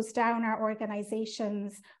closed down our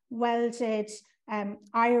organizations, welded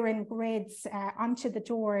iron grids onto the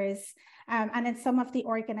doors. And in some of the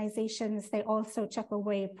organizations, they also took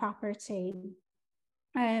away property.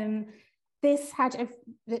 This has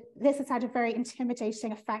had a very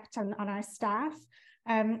intimidating effect on our staff.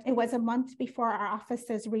 It was a month before our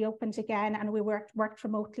offices reopened again, and we worked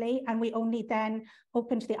remotely, and we only then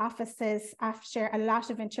opened the offices after a lot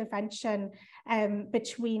of intervention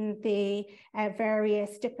between the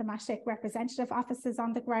various diplomatic representative offices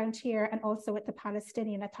on the ground here, and also with the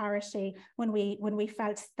Palestinian Authority when we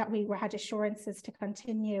felt that we had assurances to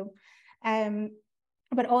continue.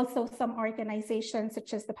 But also some organizations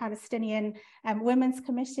such as the Palestinian Women's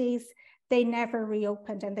Committees, they never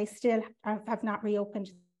reopened, and they still have not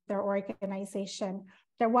reopened their organization.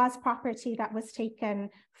 There was property that was taken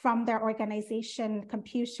from their organization,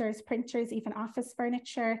 computers, printers, even office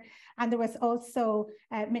furniture. And there was also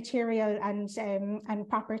material and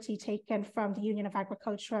property taken from the Union of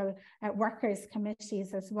Agricultural Workers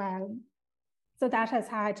Committees as well. So that has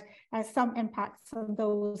had some impacts on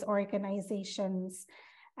those organizations.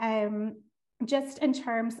 Just in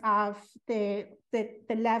terms of the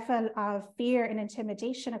level of fear and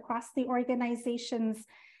intimidation across the organizations,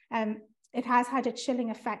 it has had a chilling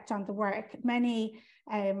effect on the work. Many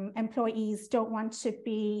employees don't want to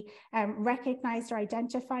be recognized or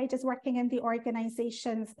identified as working in the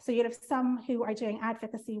organizations. So you have some who are doing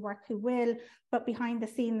advocacy work who will, but behind the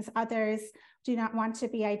scenes, others do not want to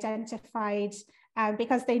be identified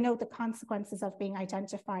because they know the consequences of being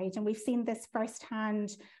identified. And we've seen this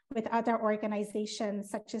firsthand with other organizations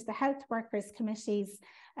such as the Health Workers Committees.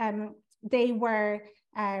 They were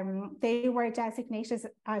designated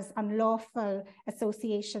as unlawful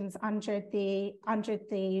associations under the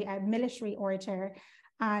military order,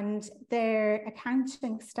 and their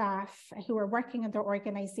accounting staff who were working in their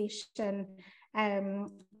organization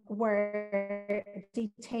were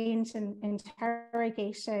detained and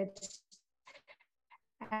interrogated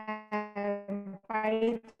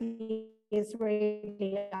by the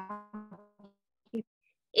Israeli.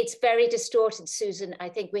 It's very distorted, Susan. I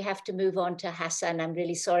think we have to move on to Hassan. I'm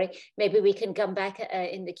really sorry. Maybe we can come back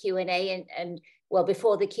in the Q&A and well,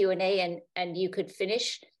 before the Q&A and you could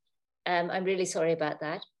finish. I'm really sorry about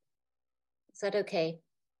that. Is that okay?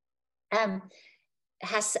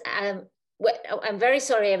 Well, I'm very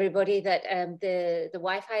sorry, everybody, that the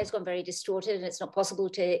Wi-Fi has gone very distorted and it's not possible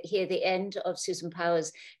to hear the end of Susan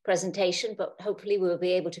Power's presentation, but hopefully we'll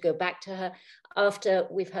be able to go back to her after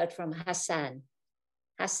we've heard from Hassan.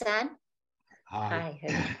 Hassan? Hi.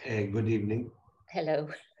 Hi. Good evening. Hello.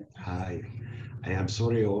 Hi. I am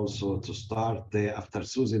sorry also to start after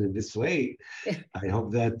Susan in this way. I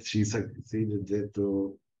hope that she succeeded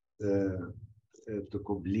to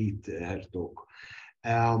complete her talk.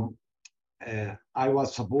 I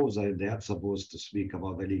was supposed to speak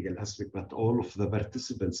about the legal aspect, but all of the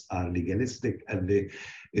participants are legalistic and they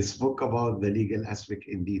spoke about the legal aspect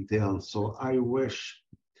in detail. So I wish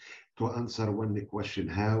to answer one question: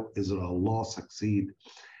 how Israel law succeed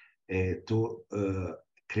to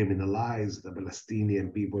criminalize the Palestinian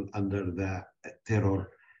people under the Terror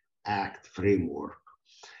Act framework,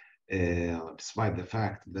 despite the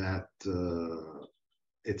fact that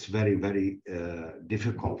it's very, very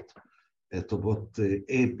difficult to put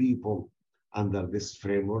a people under this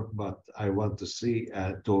framework, but I want to see,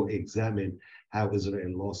 to examine how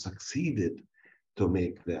Israel law succeeded to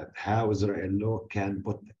make that, how Israel law can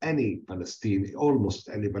put any Palestinian, almost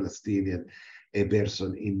any Palestinian, a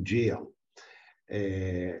person in jail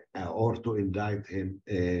or to indict him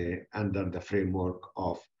under the framework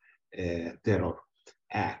of Terror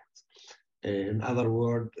Act. In other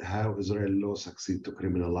words, how Israel law succeed to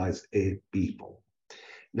criminalize a people.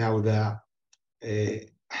 Now, the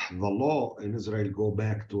law in Israel go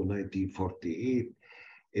back to 1948.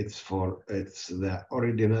 It's the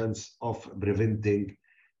Ordinance of Preventing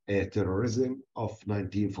Terrorism of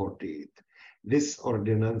 1948. This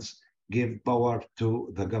ordinance gave power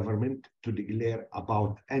to the government to declare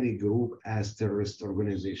about any group as terrorist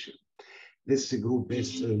organization. This group,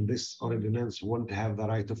 based on this ordinance, won't have the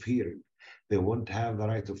right of hearing. They won't have the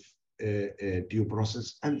right of due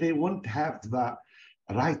process, and they won't have the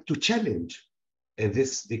right to challenge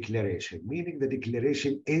this declaration, meaning the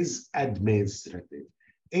declaration is administrative,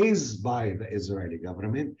 is by the Israeli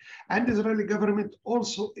government, and the Israeli government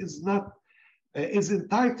also is not is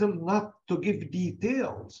entitled not to give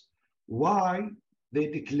details why they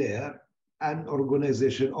declare an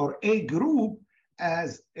organization or a group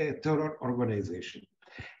as a terror organization.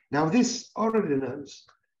 Now, this ordinance,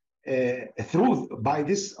 by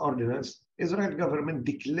this ordinance, Israel government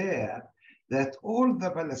declared that all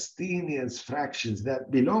the Palestinian fractions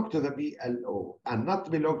that belong to the PLO and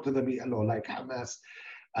not belong to the PLO, like Hamas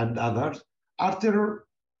and others, are terror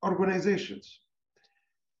organizations.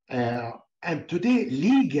 And today,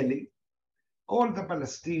 legally, all the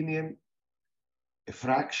Palestinian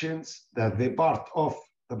fractions that they part of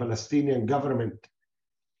the Palestinian government,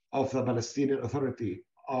 of the Palestinian Authority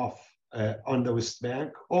of on the West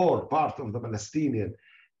Bank, or part of the Palestinian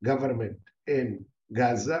government in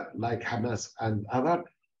Gaza, like Hamas and other,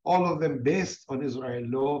 all of them based on Israeli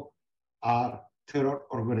law are terror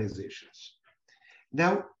organizations.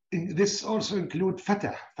 Now, this also includes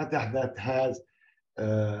Fatah that has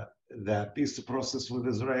the peace process with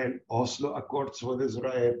Israel, Oslo Accords with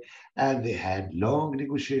Israel, and they had long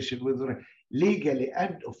negotiation with Israel. Legally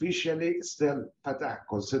and officially, still Fatah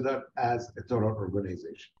considered as a terror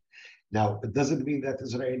organization. Now, it doesn't mean that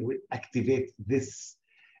Israel will activate this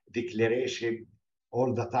declaration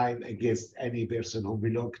all the time against any person who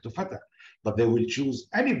belongs to Fatah, but they will choose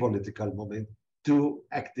any political moment to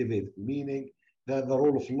activate, meaning that the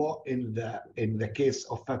rule of law in the case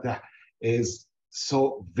of Fatah is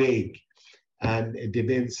so vague, and it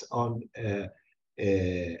depends on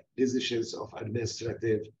decisions of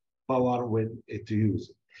administrative power when to use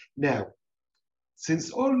it. Now,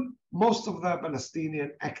 since most of the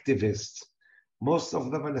Palestinian activists, most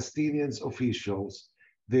of the Palestinian officials,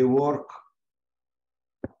 they work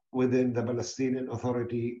within the Palestinian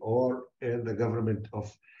Authority or in the government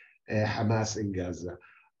of Hamas in Gaza,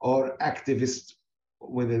 or activists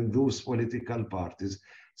within those political parties.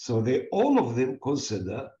 So all of them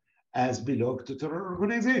consider as belong to terror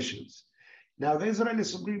organizations. Now, the Israeli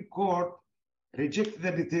Supreme Court rejected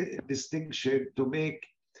the distinction to make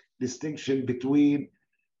distinction between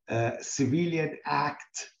civilian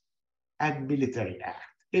act and military act.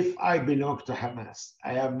 If I belong to Hamas,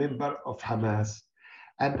 I am a member of Hamas,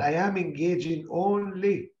 and I am engaging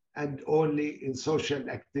only and only in social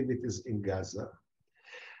activities in Gaza,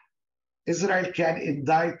 Israel can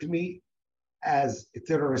indict me as a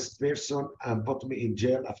terrorist person and put me in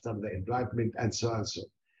jail after the indictment and so on and so on.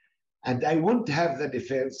 And I won't have the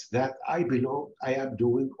defense that I am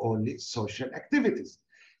doing only social activities.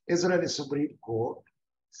 Israeli Supreme Court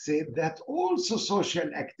said that also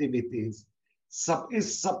social activities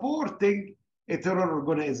is supporting a terror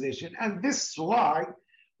organization, and this is why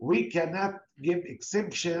we cannot give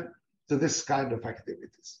exemption to this kind of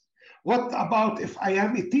activities. What about if I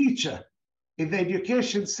am a teacher in the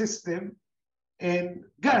education system in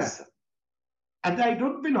Gaza and I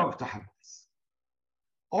don't belong to Hamas?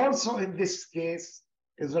 Also in this case,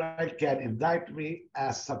 Israel can indict me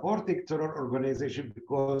as supporting terror organization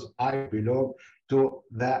because I belong to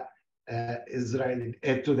the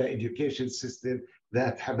to the education system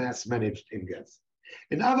that Hamas managed in Gaza.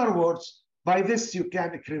 In other words, by this you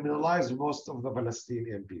can criminalize most of the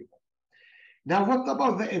Palestinian people. Now, what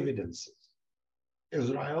about the evidences?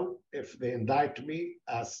 Israel, if they indict me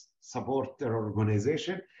as support terror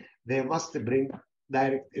organization, they must bring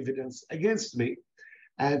direct evidence against me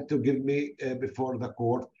and to give me before the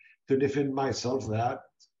court to defend myself that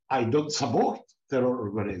I don't support terror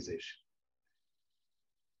organization.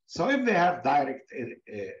 So if they have direct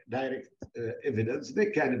evidence, they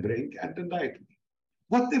can bring and indict me.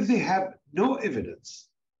 What if they have no evidence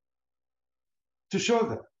to show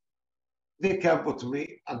them? They can put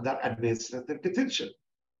me under administrative detention.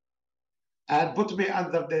 And put me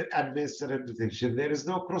under the administrative detention, there is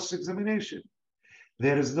no cross-examination.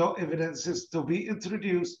 There is no evidences to be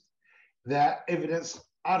introduced. The evidence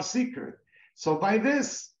are secret. So by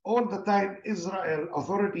this, all the time, Israel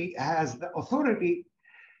authority has the authority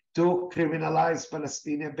to criminalize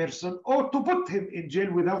Palestinian person or to put him in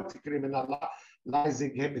jail without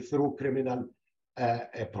criminalizing him through criminal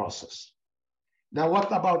process. Now,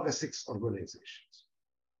 what about the 6 organizations?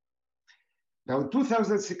 Now, in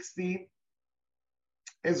 2016,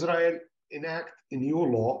 Israel enacted a new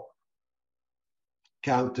law,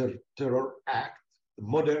 Counter-Terror Act,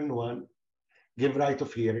 modern one, give right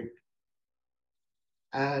of hearing.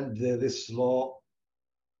 And this law,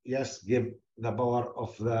 yes, give the power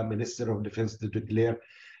of the Minister of Defense to declare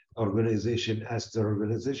organization as terror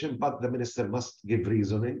organization, but the minister must give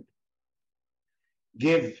reasoning,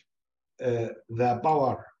 give the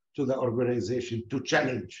power to the organization to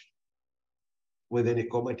challenge within a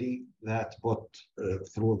committee that put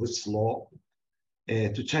through this law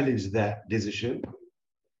to challenge the decision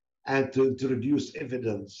and to introduce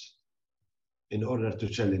evidence in order to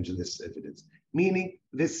challenge this evidence. meaning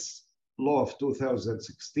this law of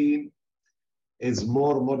 2016 is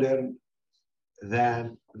more modern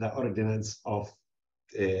than the ordinance of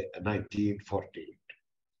 1948.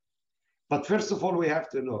 But first of all, we have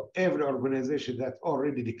to know every organization that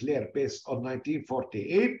already declared based on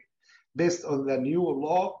 1948, based on the new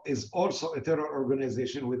law, is also a terror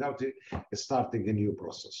organization without starting a new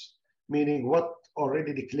process. Meaning what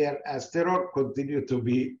already declared as terror continue to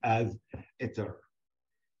be as a terror.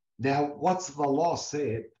 Now, what's the law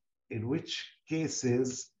said? In which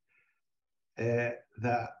cases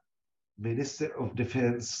the Minister of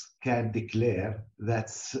Defense can declare that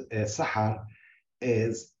Sahar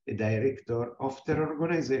is a director of terror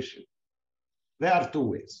organization. There are two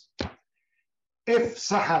ways. If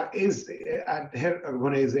Sahar is and her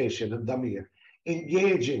organization and Damir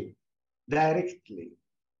engaging directly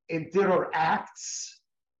in terror acts,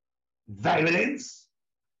 violence,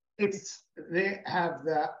 they have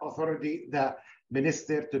the authority, the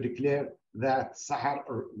minister, to declare that Sahar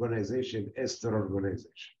organization is terror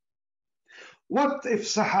organization. What if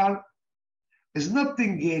Sahar is not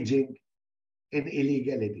engaging in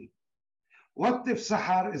illegality? What if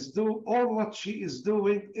Sahar is doing all what she is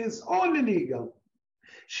doing is all illegal?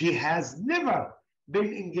 She has never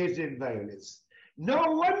been engaged in violence.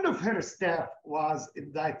 No one of her staff was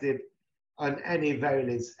indicted on any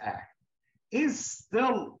violence act. Is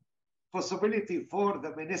still possibility for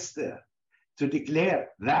the minister to declare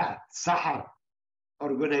that Sahar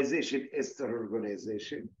organization is terror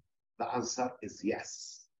organization? The answer is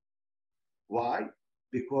yes. Why?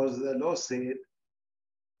 Because the law said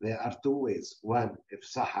there are two ways. One, if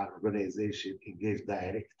Sahar organization engaged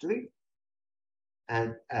directly,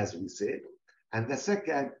 and as we said, and the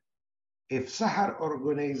second, if Sahar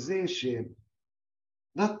organization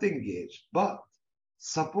not engaged, but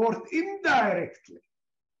support indirectly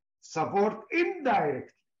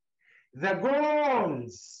the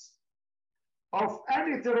goals of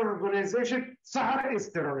any terror organization, Sahar is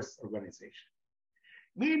terrorist organization.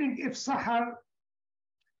 Meaning if Sahar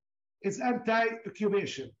is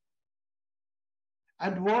anti-occupation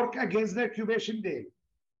and work against the occupation day,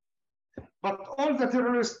 but all the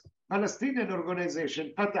terrorist Palestinian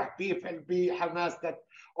organization, Fatah, PFLP, Hamas, that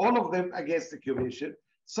all of them against occupation,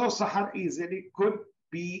 so Sahar easily could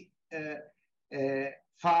be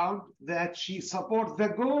found that she support the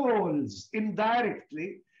goals,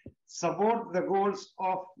 indirectly support the goals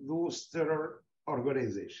of those terror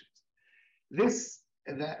organizations.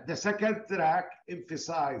 The second track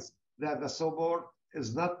emphasized that the support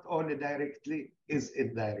is not only directly, is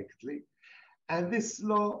indirectly. And this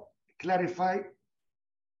law clarified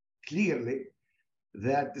clearly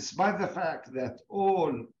that despite the fact that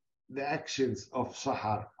all the actions of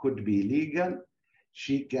Sahar could be legal,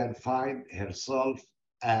 she can find herself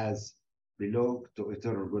as belong to a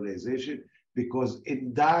terror organization because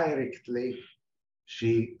indirectly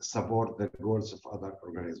she support the goals of other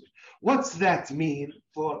organizations. What's that mean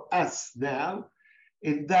for us now?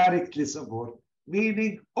 Indirectly support,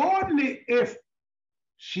 meaning only if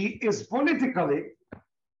she is politically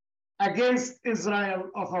against Israel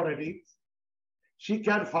authorities, she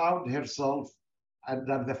can find herself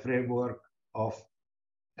under the framework of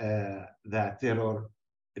the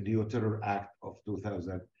new terror act of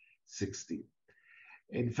 2016.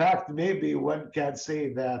 In fact, maybe one can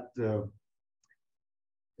say that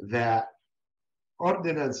the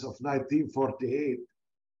ordinance of 1948,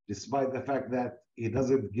 despite the fact that it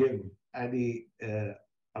doesn't give any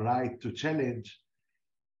right to challenge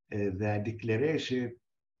the declaration,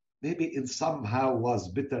 maybe in somehow was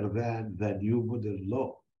better than the new modern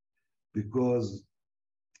law, because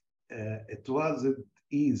it wasn't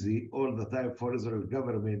easy all the time for Israel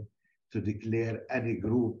government to declare any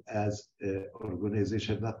group as an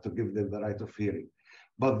organization, not to give them the right of hearing.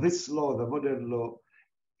 But this law, the modern law,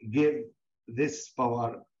 gave this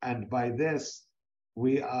power, and by this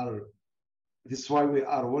is why we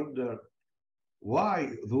are wondering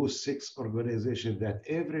why those 6 organizations that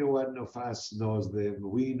every one of us knows them,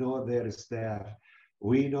 we know their staff,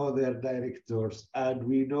 we know their directors, and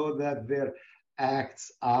we know that their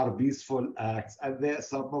acts are peaceful acts, and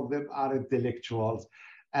some of them are intellectuals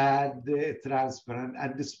and transparent,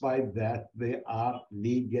 and despite that, they are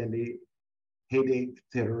legally heading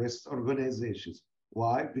terrorist organizations.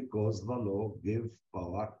 Why? Because the law gives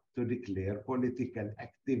power to declare political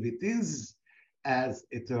activities as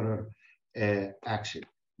a terror action.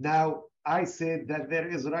 Now, I said that there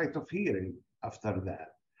is right of hearing after that.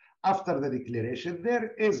 After the declaration,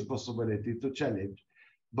 there is possibility to challenge,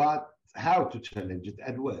 but how to challenge it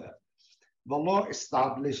and where? The law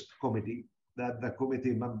established committee, that the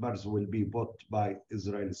committee members will be put by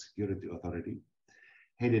Israel Security Authority.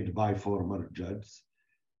 headed by former judges.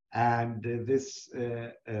 And this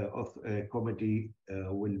committee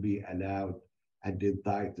will be allowed and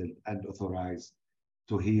entitled and authorized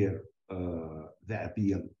to hear the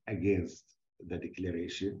appeal against the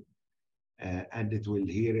declaration. And it will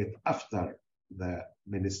hear it after the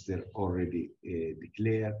minister already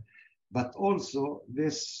declared. But also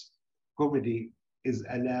this committee is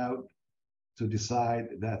allowed to decide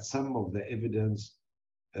that some of the evidence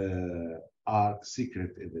are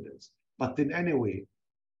secret evidence. But in any way,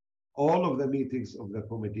 all of the meetings of the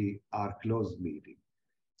committee are closed meetings.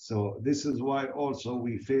 So this is why also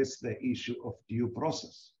we face the issue of due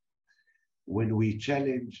process. When we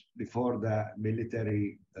challenge before the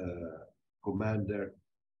military commander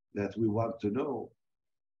that we want to know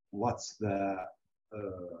what's the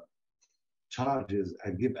charges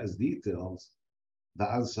and give us details, the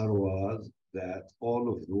answer was that all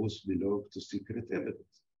of those belong to secret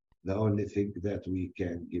evidence. The only thing that we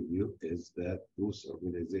can give you is that those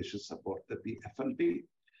organizations support the PFLP,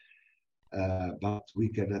 but we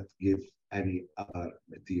cannot give any other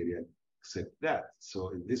material except that. So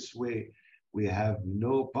in this way, we have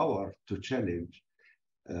no power to challenge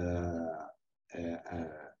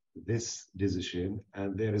this decision,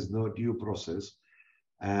 and there is no due process.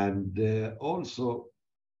 And also,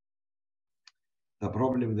 the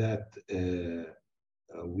problem that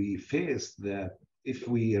we face that if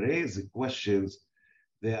we raise questions,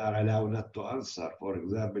 they are allowed not to answer. For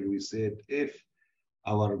example, we said if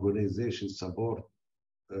our organizations support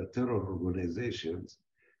terror organizations,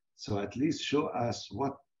 so at least show us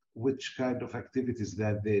which kind of activities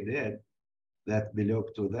that they did that belong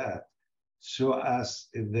to that. Show us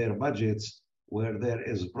in their budgets where there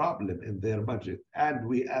is a problem in their budget. And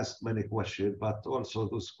we asked many questions, but also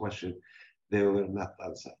those questions, they were not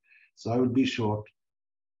answered. So I will be short.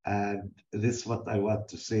 And this is what I want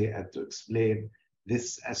to say and to explain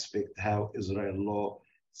this aspect, how Israel law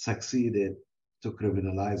succeeded to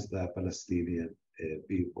criminalize the Palestinian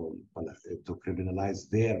people, to criminalize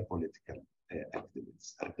their political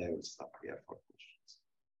activities. And I will stop here for questions.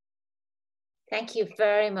 Thank you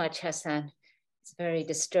very much, Hassan. It's very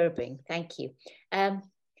disturbing. Thank you.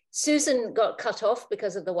 Susan got cut off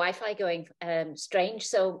because of the Wi-Fi going strange.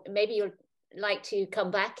 So maybe you'd like to come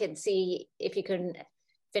back and see if you can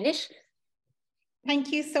finish.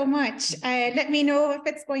 Thank you so much. Let me know if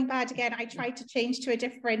it's going bad again. I tried to change to a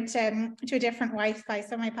different Wi-Fi,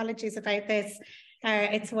 so my apologies about this.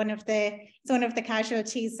 It's one of the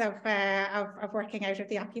casualties of working out of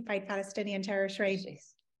the occupied Palestinian territory.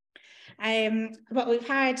 But we've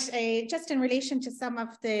had just in relation to some of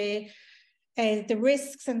the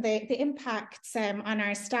risks and the impacts on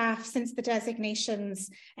our staff since the designations,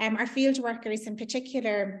 our field workers in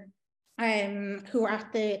particular, who are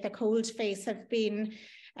at the cold face, have been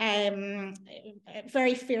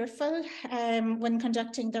very fearful when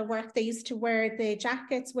conducting their work. They used to wear the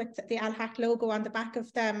jackets with the Al-Haq logo on the back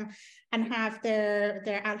of them and have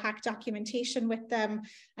their Al-Haq documentation with them.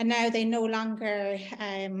 And now they no longer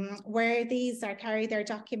wear these or carry their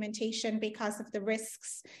documentation because of the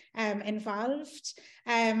risks involved.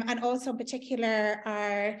 And also in particular,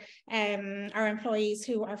 our employees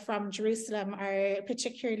who are from Jerusalem are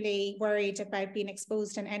particularly worried about being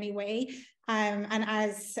exposed in any way. And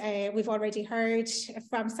as we've already heard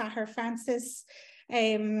from Sahar Francis,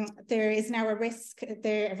 there is now a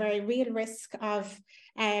very real risk of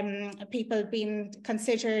people being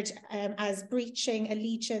considered as breaching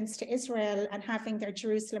allegiance to Israel and having their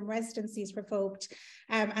Jerusalem residencies revoked.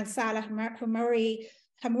 And Salah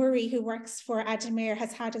Hamouri, who works for Addameer,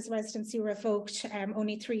 has had his residency revoked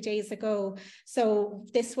only 3 days ago. So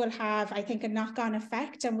this will have, I think, a knock-on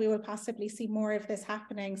effect, and we will possibly see more of this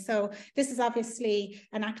happening. So this is obviously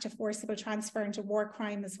an act of forcible transfer into war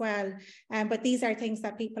crime as well. But these are things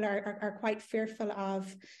that people are quite fearful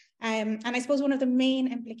of. And I suppose one of the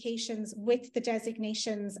main implications with the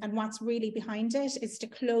designations and what's really behind it is to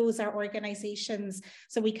close our organizations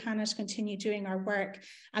so we cannot continue doing our work.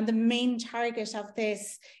 And the main target of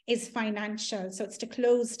this is financial. So it's to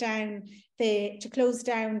close down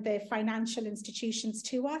the financial institutions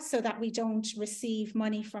to us so that we don't receive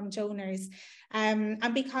money from donors. And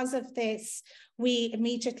because of this, we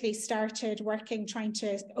immediately started working, trying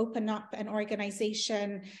to open up an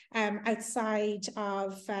organization outside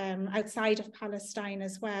of Palestine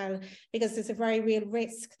as well, because there's a very real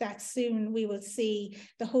risk that soon we will see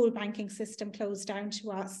the whole banking system close down to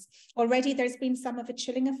us. Already there's been some of a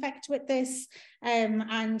chilling effect with this,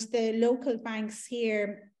 and the local banks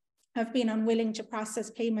here have been unwilling to process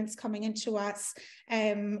payments coming into us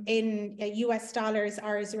in US dollars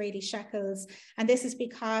or Israeli shekels. And this is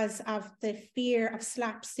because of the fear of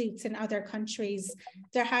slap suits in other countries.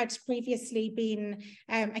 There had previously been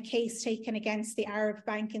a case taken against the Arab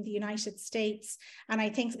Bank in the United States. And I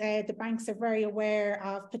think the banks are very aware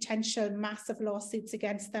of potential massive lawsuits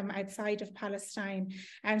against them outside of Palestine.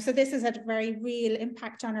 So this has had a very real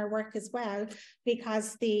impact on our work as well,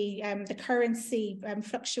 because the currency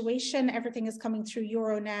fluctuation, everything is coming through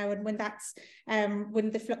euro now, and when that's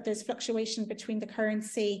there's fluctuation between the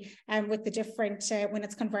currency with the different when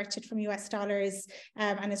it's converted from US dollars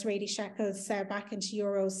and Israeli shekels back into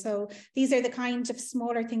euros. So these are the kind of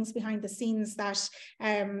smaller things behind the scenes that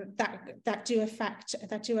that do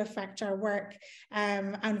affect our work,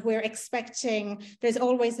 and we're expecting, there's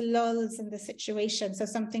always lulls in the situation. So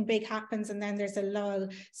something big happens and then there's a lull.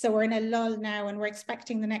 So we're in a lull now, and we're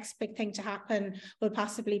expecting the next big thing to happen will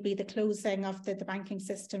possibly be the closing of the banking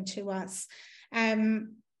system to us.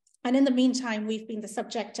 And in the meantime, we've been the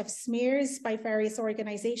subject of smears by various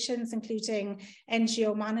organizations, including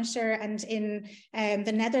NGO Monitor, and in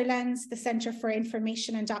the Netherlands, the Centre for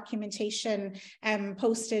Information and Documentation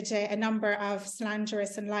posted a number of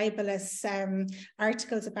slanderous and libelous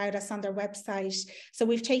articles about us on their website. So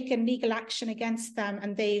we've taken legal action against them,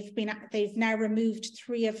 and they've now removed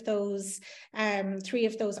three of those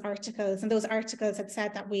articles. And those articles had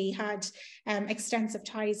said that we had extensive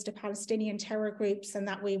ties to Palestinian terror groups, and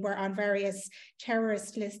that we were on various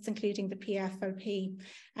terrorist lists, including the PFLP.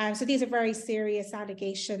 So these are very serious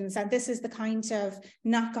allegations, and this is the kind of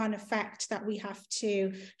knock-on effect that we have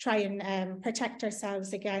to try and protect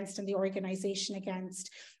ourselves against and the organization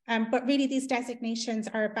against. But really, these designations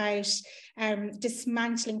are about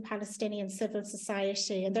dismantling Palestinian civil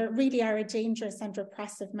society, and they really are a dangerous and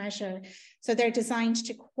repressive measure. So they're designed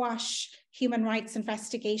to quash human rights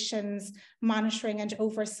investigations, monitoring and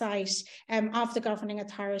oversight of the governing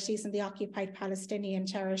authorities in the occupied Palestinian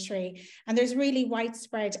territory. And there's really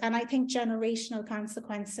widespread, and I think generational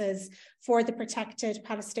consequences for the protected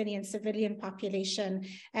Palestinian civilian population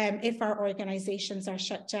if our organizations are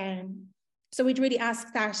shut down. So we'd really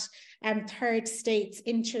ask that third states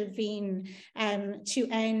intervene to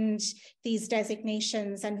end these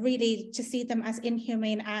designations, and really to see them as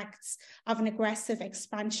inhumane acts of an aggressive,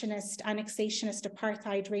 expansionist, annexationist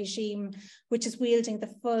apartheid regime, which is wielding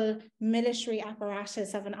the full military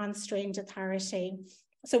apparatus of an unstrained authority.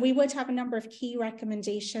 So we would have a number of key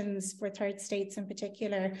recommendations for third states in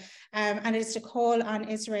particular, and it is to call on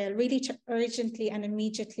Israel really to urgently and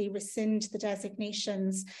immediately rescind the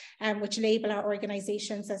designations which label our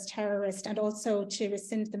organizations as terrorist, and also to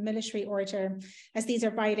rescind the military order, as these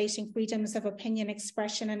are violating freedoms of opinion,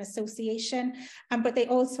 expression and association, but they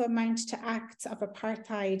also amount to acts of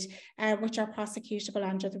apartheid which are prosecutable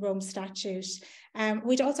under the Rome Statute.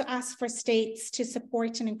 We'd also ask for states to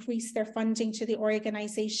support and increase their funding to the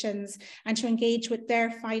organizations and to engage with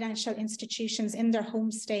their financial institutions in their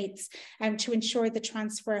home states to ensure the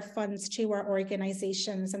transfer of funds to our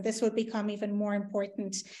organizations. And this will become even more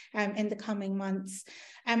important in the coming months.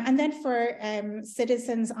 And then for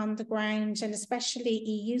citizens on the ground, and especially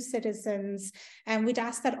EU citizens, we'd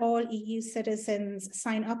ask that all EU citizens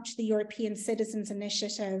sign up to the European Citizens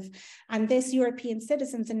Initiative. And this European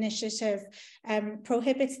Citizens Initiative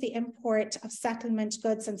prohibits the import of settlement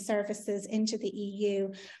goods and services into the EU.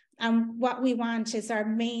 And what we want is our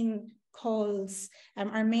main calls,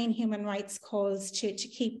 our main human rights calls to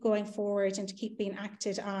keep going forward and to keep being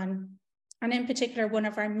acted on. And in particular, one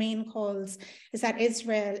of our main calls is that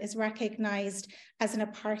Israel is recognized as an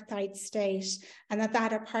apartheid state, and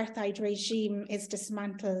that apartheid regime is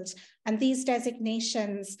dismantled. And these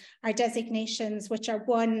designations are designations which are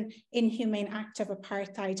one inhumane act of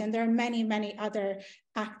apartheid. And there are many, many other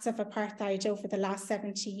acts of apartheid over the last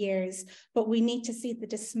 70 years. But we need to see the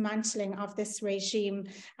dismantling of this regime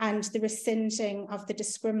and the rescinding of the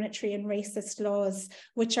discriminatory and racist laws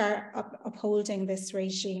which are upholding this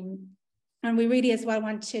regime. And we really as well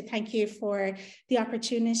want to thank you for the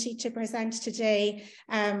opportunity to present today,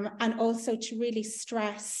 and also to really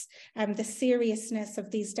stress the seriousness of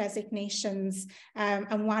these designations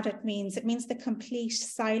and what it means. It means the complete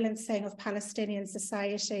silencing of Palestinian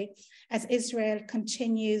society as Israel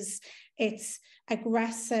continues its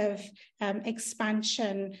aggressive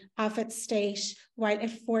expansion of its state, while it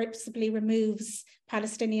forcibly removes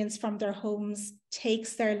Palestinians from their homes,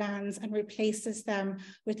 takes their lands and replaces them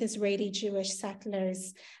with Israeli Jewish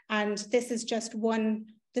settlers. And this is just one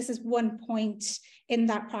this is one point in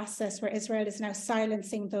that process where Israel is now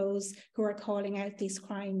silencing those who are calling out these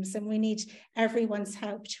crimes. And we need everyone's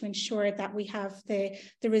help to ensure that we have the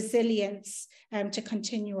resilience to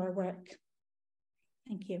continue our work.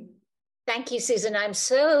 Thank you. Thank you, Susan. I'm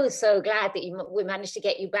so glad that we managed to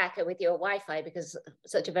get you back with your Wi-Fi, because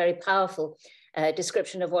such a very powerful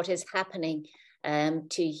description of what is happening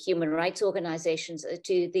to human rights organizations,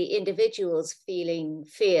 to the individuals feeling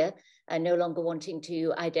fear and no longer wanting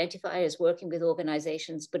to identify as working with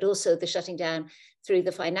organizations, but also the shutting down through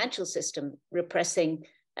the financial system, repressing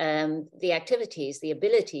the activities, the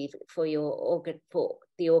ability for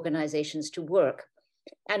the organizations to work,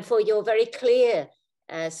 and for your very clear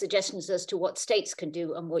suggestions as to what states can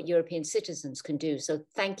do and what European citizens can do. So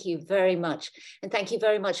thank you very much. And thank you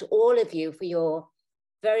very much, all of you, for your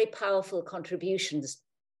very powerful contributions.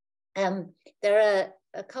 There are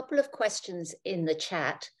a couple of questions in the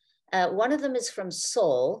chat. One of them is from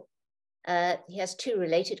Saul. He has two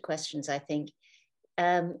related questions, I think.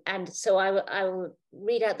 And so I will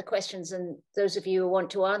read out the questions, and those of you who want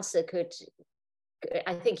to answer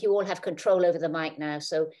I think you all have control over the mic now,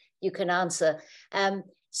 so you can answer.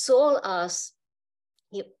 Saul asks,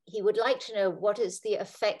 he would like to know what is the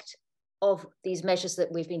effect of these measures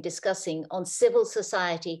that we've been discussing on civil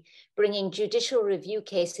society bringing judicial review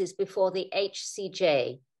cases before the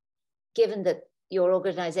HCJ, given that your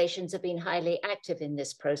organizations have been highly active in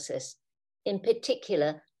this process. In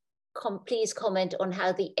particular, please comment on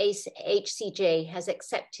how the HCJ has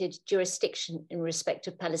accepted jurisdiction in respect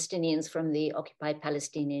of Palestinians from the occupied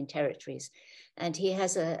Palestinian territories. And he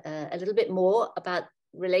has a little bit more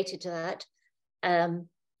related to that.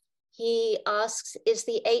 He asks, is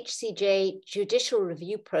the HCJ judicial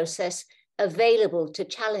review process available to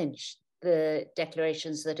challenge the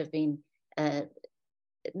declarations that have been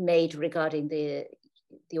made regarding the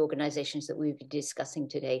organizations that we've been discussing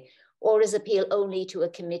today? Or is appeal only to a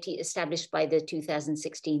committee established by the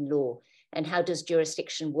 2016 law? And how does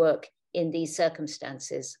jurisdiction work in these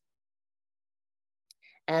circumstances?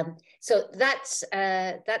 So that's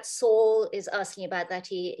Saul is asking about that.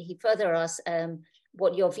 He further asks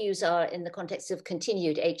what your views are in the context of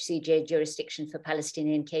continued HCJ jurisdiction for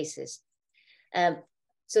Palestinian cases.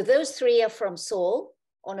 So those three are from Saul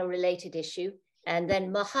on a related issue. And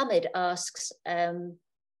then Mohammed asks,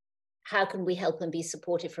 how can we help and be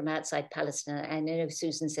supported from outside Palestine? And I know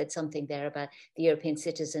Susan said something there about the European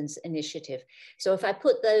Citizens Initiative. So if I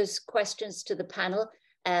put those questions to the panel,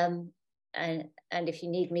 and if you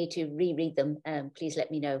need me to reread them, please let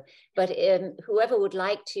me know. But whoever would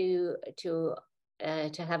like to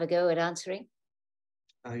have a go at answering.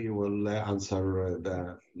 I will answer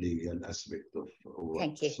the legal aspect of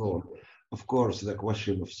Thank you. Saul. Of course, the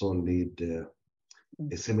question of Saul need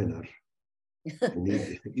a seminar.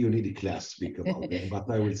 You need a class to speak about that, but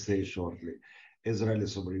I will say shortly. Israeli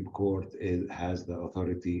Supreme Court has the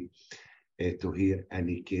authority to hear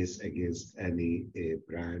any case against any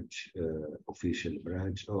branch, official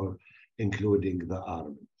branch, or including the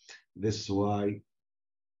army. This is why,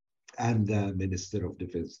 and the Minister of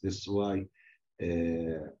Defense, this is why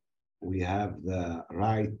we have the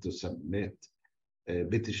right to submit a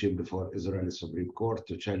petition before Israeli Supreme Court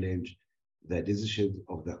to challenge the decision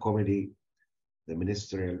of the committee, the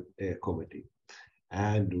ministerial committee.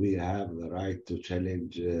 And we have the right to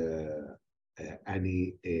challenge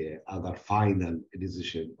any other final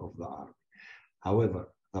decision of the army. However,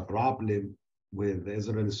 the problem with the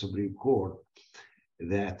Israeli Supreme Court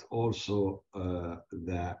that also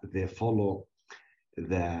they follow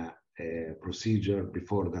the procedure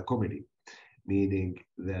before the committee, meaning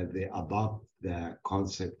that they adopt the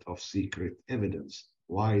concept of secret evidence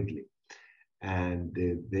widely. And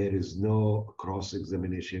there is no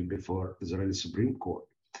cross-examination before Israeli Supreme Court.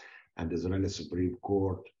 And Israeli Supreme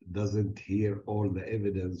Court doesn't hear all the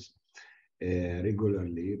evidence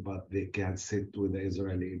regularly, but they can sit with the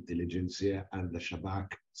Israeli intelligentsia and the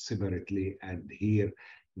Shabak separately and hear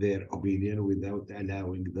their opinion without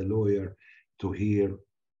allowing the lawyer to hear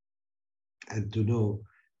and to know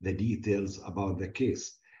the details about the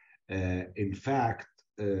case. In fact,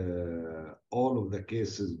 all of the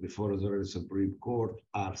cases before the Israeli Supreme Court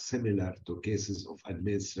are similar to cases of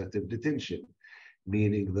administrative detention,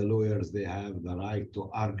 meaning the lawyers, they have the right to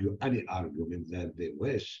argue any argument that they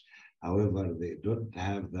wish. However, they don't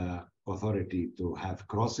have the authority to have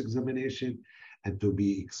cross-examination and to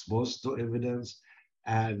be exposed to evidence,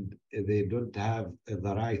 and they don't have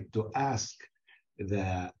the right to ask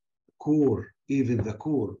the core, even the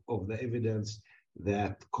core of the evidence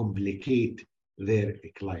that complicate their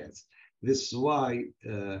clients. This is why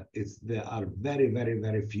there are very, very,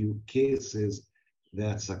 very few cases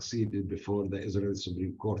that succeeded before the Israeli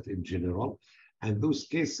Supreme Court in general. And those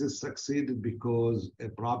cases succeeded because a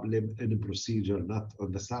problem in a procedure, not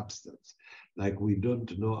on the substance. Like we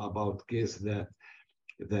don't know about case that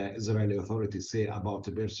the Israeli authorities say about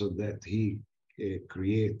a person that he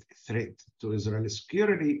create threat to Israeli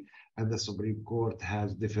security, and the Supreme Court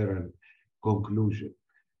has different conclusion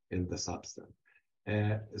in the substance.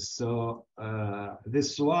 So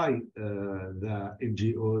this is why the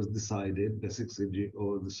NGOs decided, the 6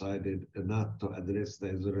 NGOs decided not to address the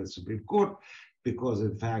Israeli Supreme Court, because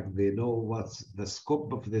in fact they know what's the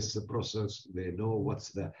scope of this process, they know what's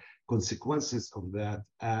the consequences of that,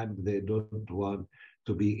 and they don't want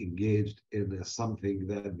to be engaged in something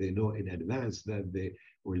that they know in advance that they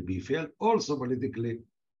will be failed. Also politically,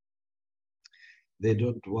 they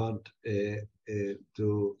don't want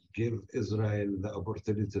to give Israel the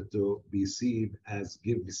opportunity to be seen as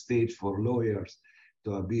give the stage for lawyers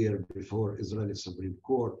to appear before Israeli Supreme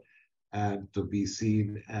Court and to be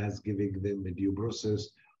seen as giving them a due process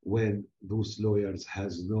when those lawyers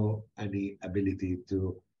has no any ability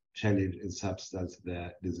to challenge in substance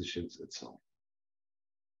the decisions itself.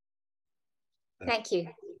 Thank you.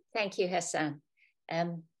 Thank you, Hassan.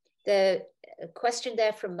 The question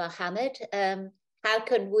there from Mohammed, how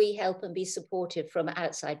can we help and be supportive from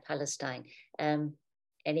outside Palestine?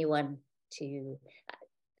 Anyone to,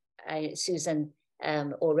 Susan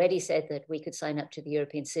already said that we could sign up to the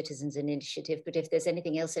European Citizens Initiative, but if there's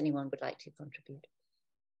anything else anyone would like to contribute.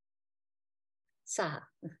 Saha.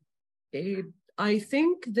 I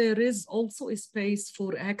think there is also a space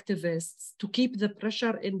for activists to keep the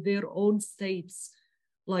pressure in their own states.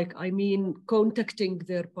 Like, I mean, contacting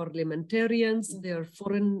their parliamentarians, their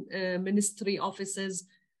foreign ministry offices,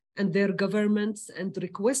 and their governments, and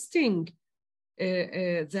requesting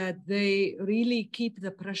that they really keep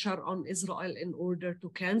the pressure on Israel in order to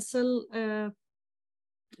cancel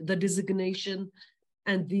the designation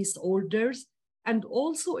and these orders. And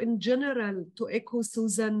also in general, to echo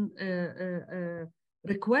Susan's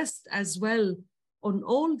request as well on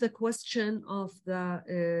all the question of the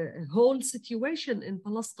whole situation in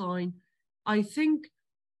Palestine. I think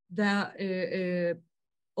that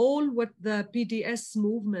all what the PDS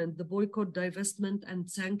movement, the boycott, divestment, and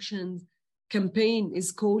sanctions campaign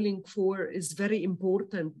is calling for is very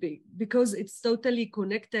important because it's totally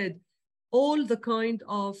connected. All the kind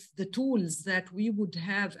of the tools that we would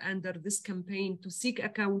have under this campaign to seek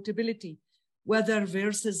accountability, whether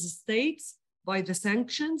versus states by the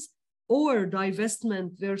sanctions or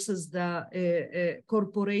divestment versus the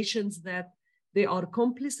corporations that they are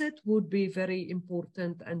complicit, would be very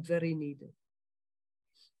important and very needed.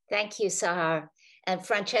 Thank you, Sahar. And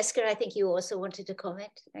Francesca, I think you also wanted to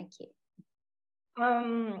comment. Thank you.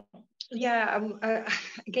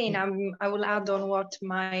 Again, I will add on what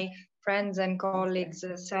my friends and colleagues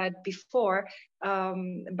said before,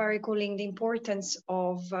 by recalling the importance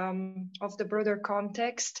of the broader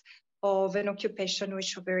context of an occupation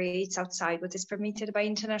which operates outside what is permitted by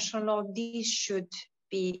international law. These should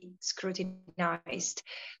be scrutinized.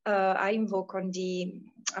 I invoke on the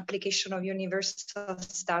application of universal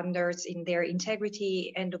standards in their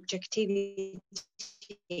integrity and objectivity.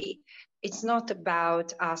 It's not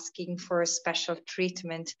about asking for a special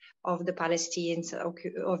treatment of the Palestinians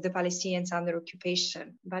under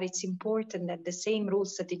occupation, but it's important that the same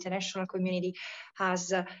rules that the international community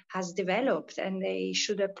has developed, and they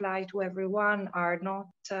should apply to everyone, are not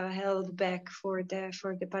held back for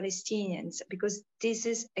the Palestinians, because this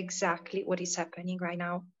is exactly what is happening right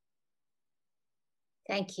now.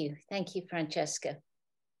 Thank you, Francesca.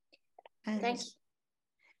 Thank you.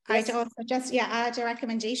 I'd also just add a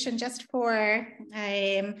recommendation just for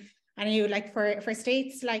I know, like for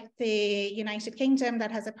states like the United Kingdom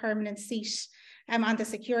that has a permanent seat on the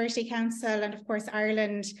Security Council, and of course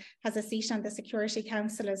Ireland has a seat on the Security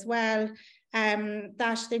Council as well,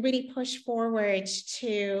 that they really push forward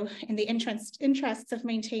to, in the interests of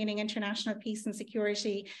maintaining international peace and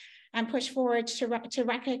security, and push forward to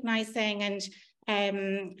recognizing and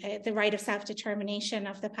the right of self-determination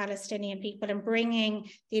of the Palestinian people and bringing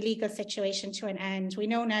the illegal situation to an end. We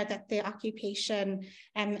know now that the occupation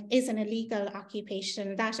is an illegal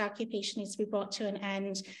occupation. That occupation needs to be brought to an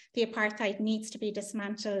end. The apartheid needs to be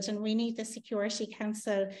dismantled, and we need the Security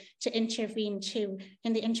Council to intervene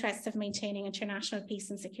in the interests of maintaining international peace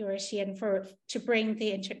and security, and to bring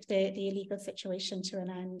the illegal situation to an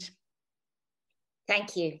end.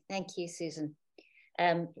 Thank you, Susan.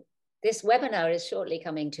 This webinar is shortly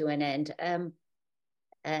coming to an end.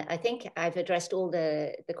 I think I've addressed all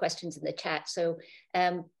the questions in the chat. So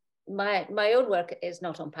my own work is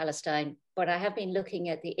not on Palestine, but I have been looking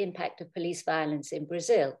at the impact of police violence in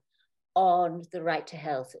Brazil on the right to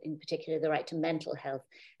health, in particular the right to mental health.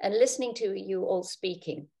 And listening to you all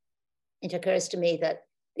speaking, it occurs to me that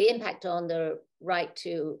the impact on the right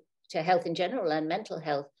to health in general and mental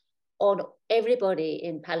health on everybody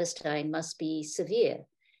in Palestine must be severe.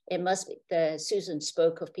 It must be, Susan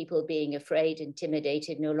spoke of people being afraid,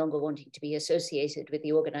 intimidated, no longer wanting to be associated with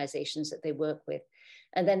the organizations that they work with.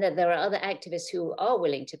 And then there are other activists who are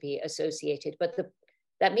willing to be associated, but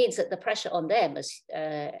that means that the pressure on them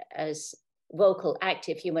as vocal,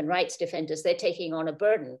 active human rights defenders, they're taking on a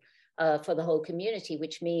burden for the whole community,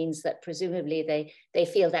 which means that presumably they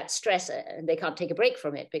feel that stress and they can't take a break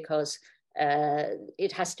from it because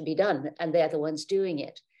it has to be done and they're the ones doing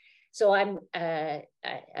it. So I'm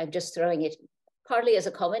just throwing it partly as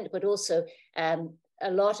a comment, but also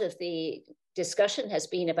a lot of the discussion has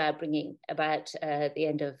been about bringing about the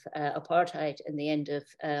end of apartheid and the end of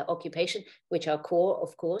occupation, which are core,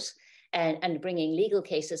 of course, and bringing legal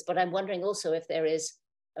cases. But I'm wondering also if there is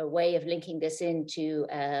a way of linking this into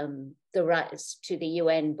the rights to the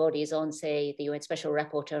UN bodies on, say, the UN Special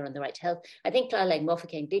Rapporteur on the Right to Health. I think Tlaleng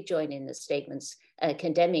Mofokeng did join in the statements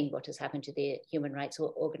condemning what has happened to the human rights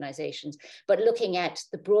organizations, but looking at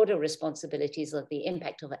the broader responsibilities of the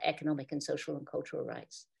impact of economic and social and cultural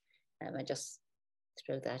rights. I just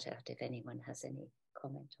throw that out if anyone has any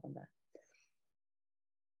comment on that.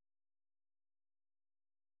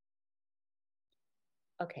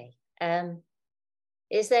 Okay.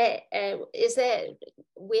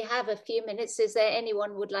 We have a few minutes. Is there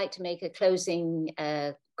anyone would like to make a closing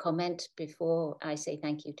comment before I say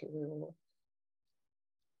thank you to you all?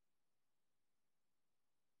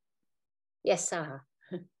 Yes, Sarah.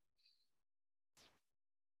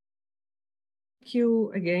 Thank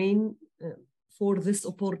you again for this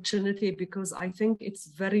opportunity, because I think it's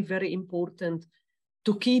very, very important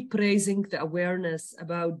to keep raising the awareness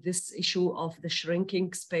about this issue of the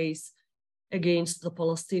shrinking space against the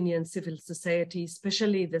Palestinian civil society,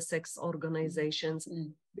 especially the sex organizations,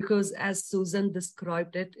 because as Susan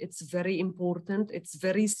described it, it's very important, it's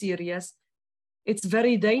very serious, it's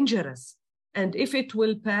very dangerous. And if it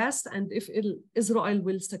will pass, and if Israel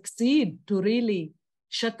will succeed to really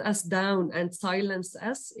shut us down and silence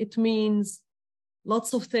us, it means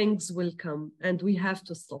lots of things will come and we have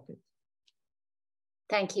to stop it.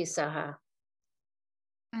 Thank you, Saha.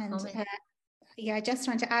 And yeah, I just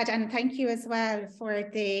want to add, and thank you as well for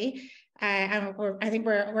the, I think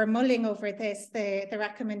we're mulling over this, the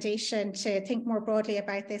recommendation to think more broadly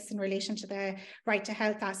about this in relation to the right to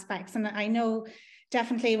health aspects. And I know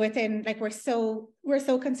definitely within, like, we're so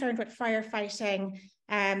concerned with firefighting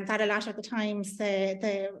that a lot of the times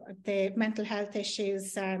the mental health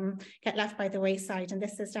issues get left by the wayside. And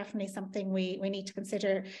this is definitely something we need to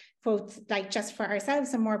consider, both like just for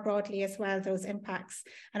ourselves and more broadly as well, those impacts.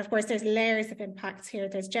 And of course, there's layers of impacts here.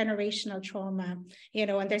 There's generational trauma, you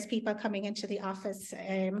know, and there's people coming into the office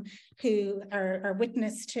who are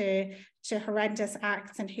witness to horrendous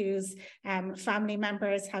acts and whose family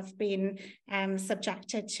members have been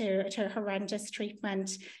subjected to horrendous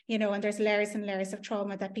treatment, you know, and there's layers and layers of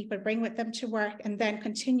trauma that people bring with them to work and then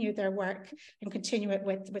continue their work and continue it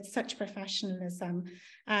with such professionalism.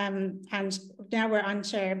 And now we're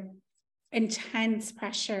under intense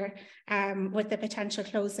pressure with the potential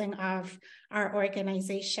closing of our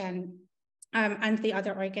organization and the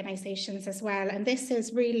other organizations as well. And this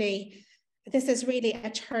is really a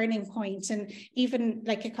turning point. And even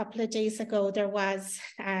like a couple of days ago, there was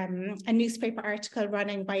a newspaper article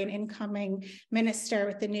running by an incoming minister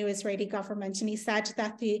with the new Israeli government. And he said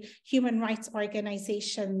that the human rights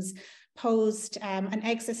organizations posed an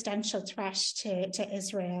existential threat to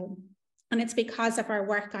Israel. And it's because of our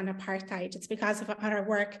work on apartheid. It's because of our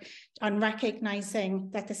work on recognizing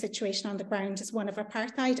that the situation on the ground is one of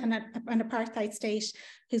apartheid, and an apartheid state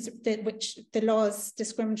which the laws,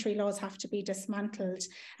 discriminatory laws, have to be dismantled.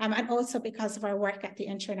 And also because of our work at the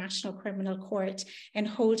International Criminal Court in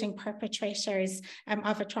holding perpetrators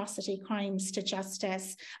of atrocity crimes to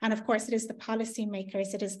justice. And of course, it is the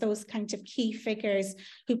policymakers, it is those kinds of key figures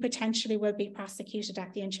who potentially will be prosecuted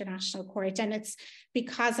at the International Court. And it's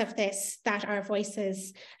because of this that our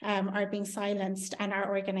voices are being silenced and our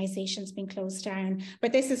organizations being closed down.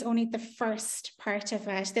 But this is only the first part of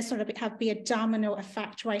it. This will be a domino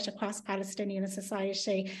effect right across Palestinian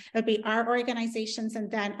society. It'll be our organizations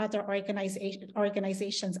and then other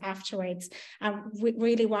organizations afterwards.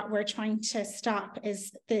 Really what we're trying to stop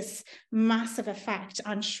is this massive effect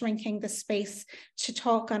on shrinking the space to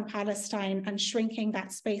talk on Palestine and shrinking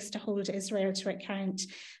that space to hold Israel to account.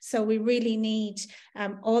 So we really need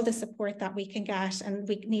all the support support that we can get, and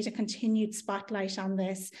we need a continued spotlight on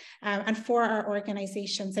this. And for our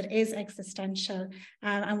organisations, it is existential.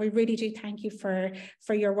 And we really do thank you for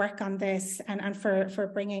your work on this, and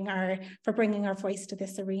for bringing our voice to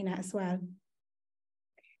this arena as well.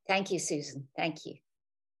 Thank you, Susan. Thank you.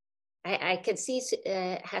 I can see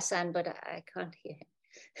Hassan, but I can't hear him.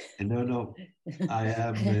 No, I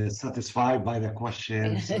am satisfied by the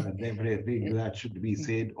questions and everything that should be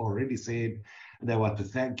said, already said. And I want to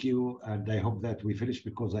thank you, and I hope that we finish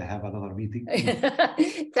because I have another meeting.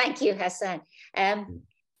 Thank you, Hassan.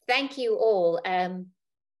 Thank you all.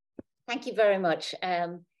 Thank you very much.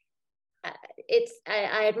 I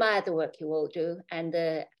admire the work you all do, and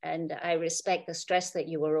I respect the stress that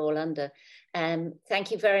you were all under.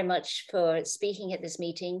 Thank you very much for speaking at this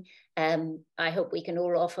meeting. I hope we can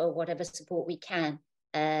all offer whatever support we can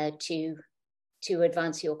to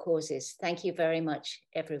advance your causes. Thank you very much,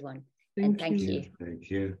 everyone. Thank you. Thank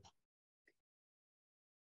you.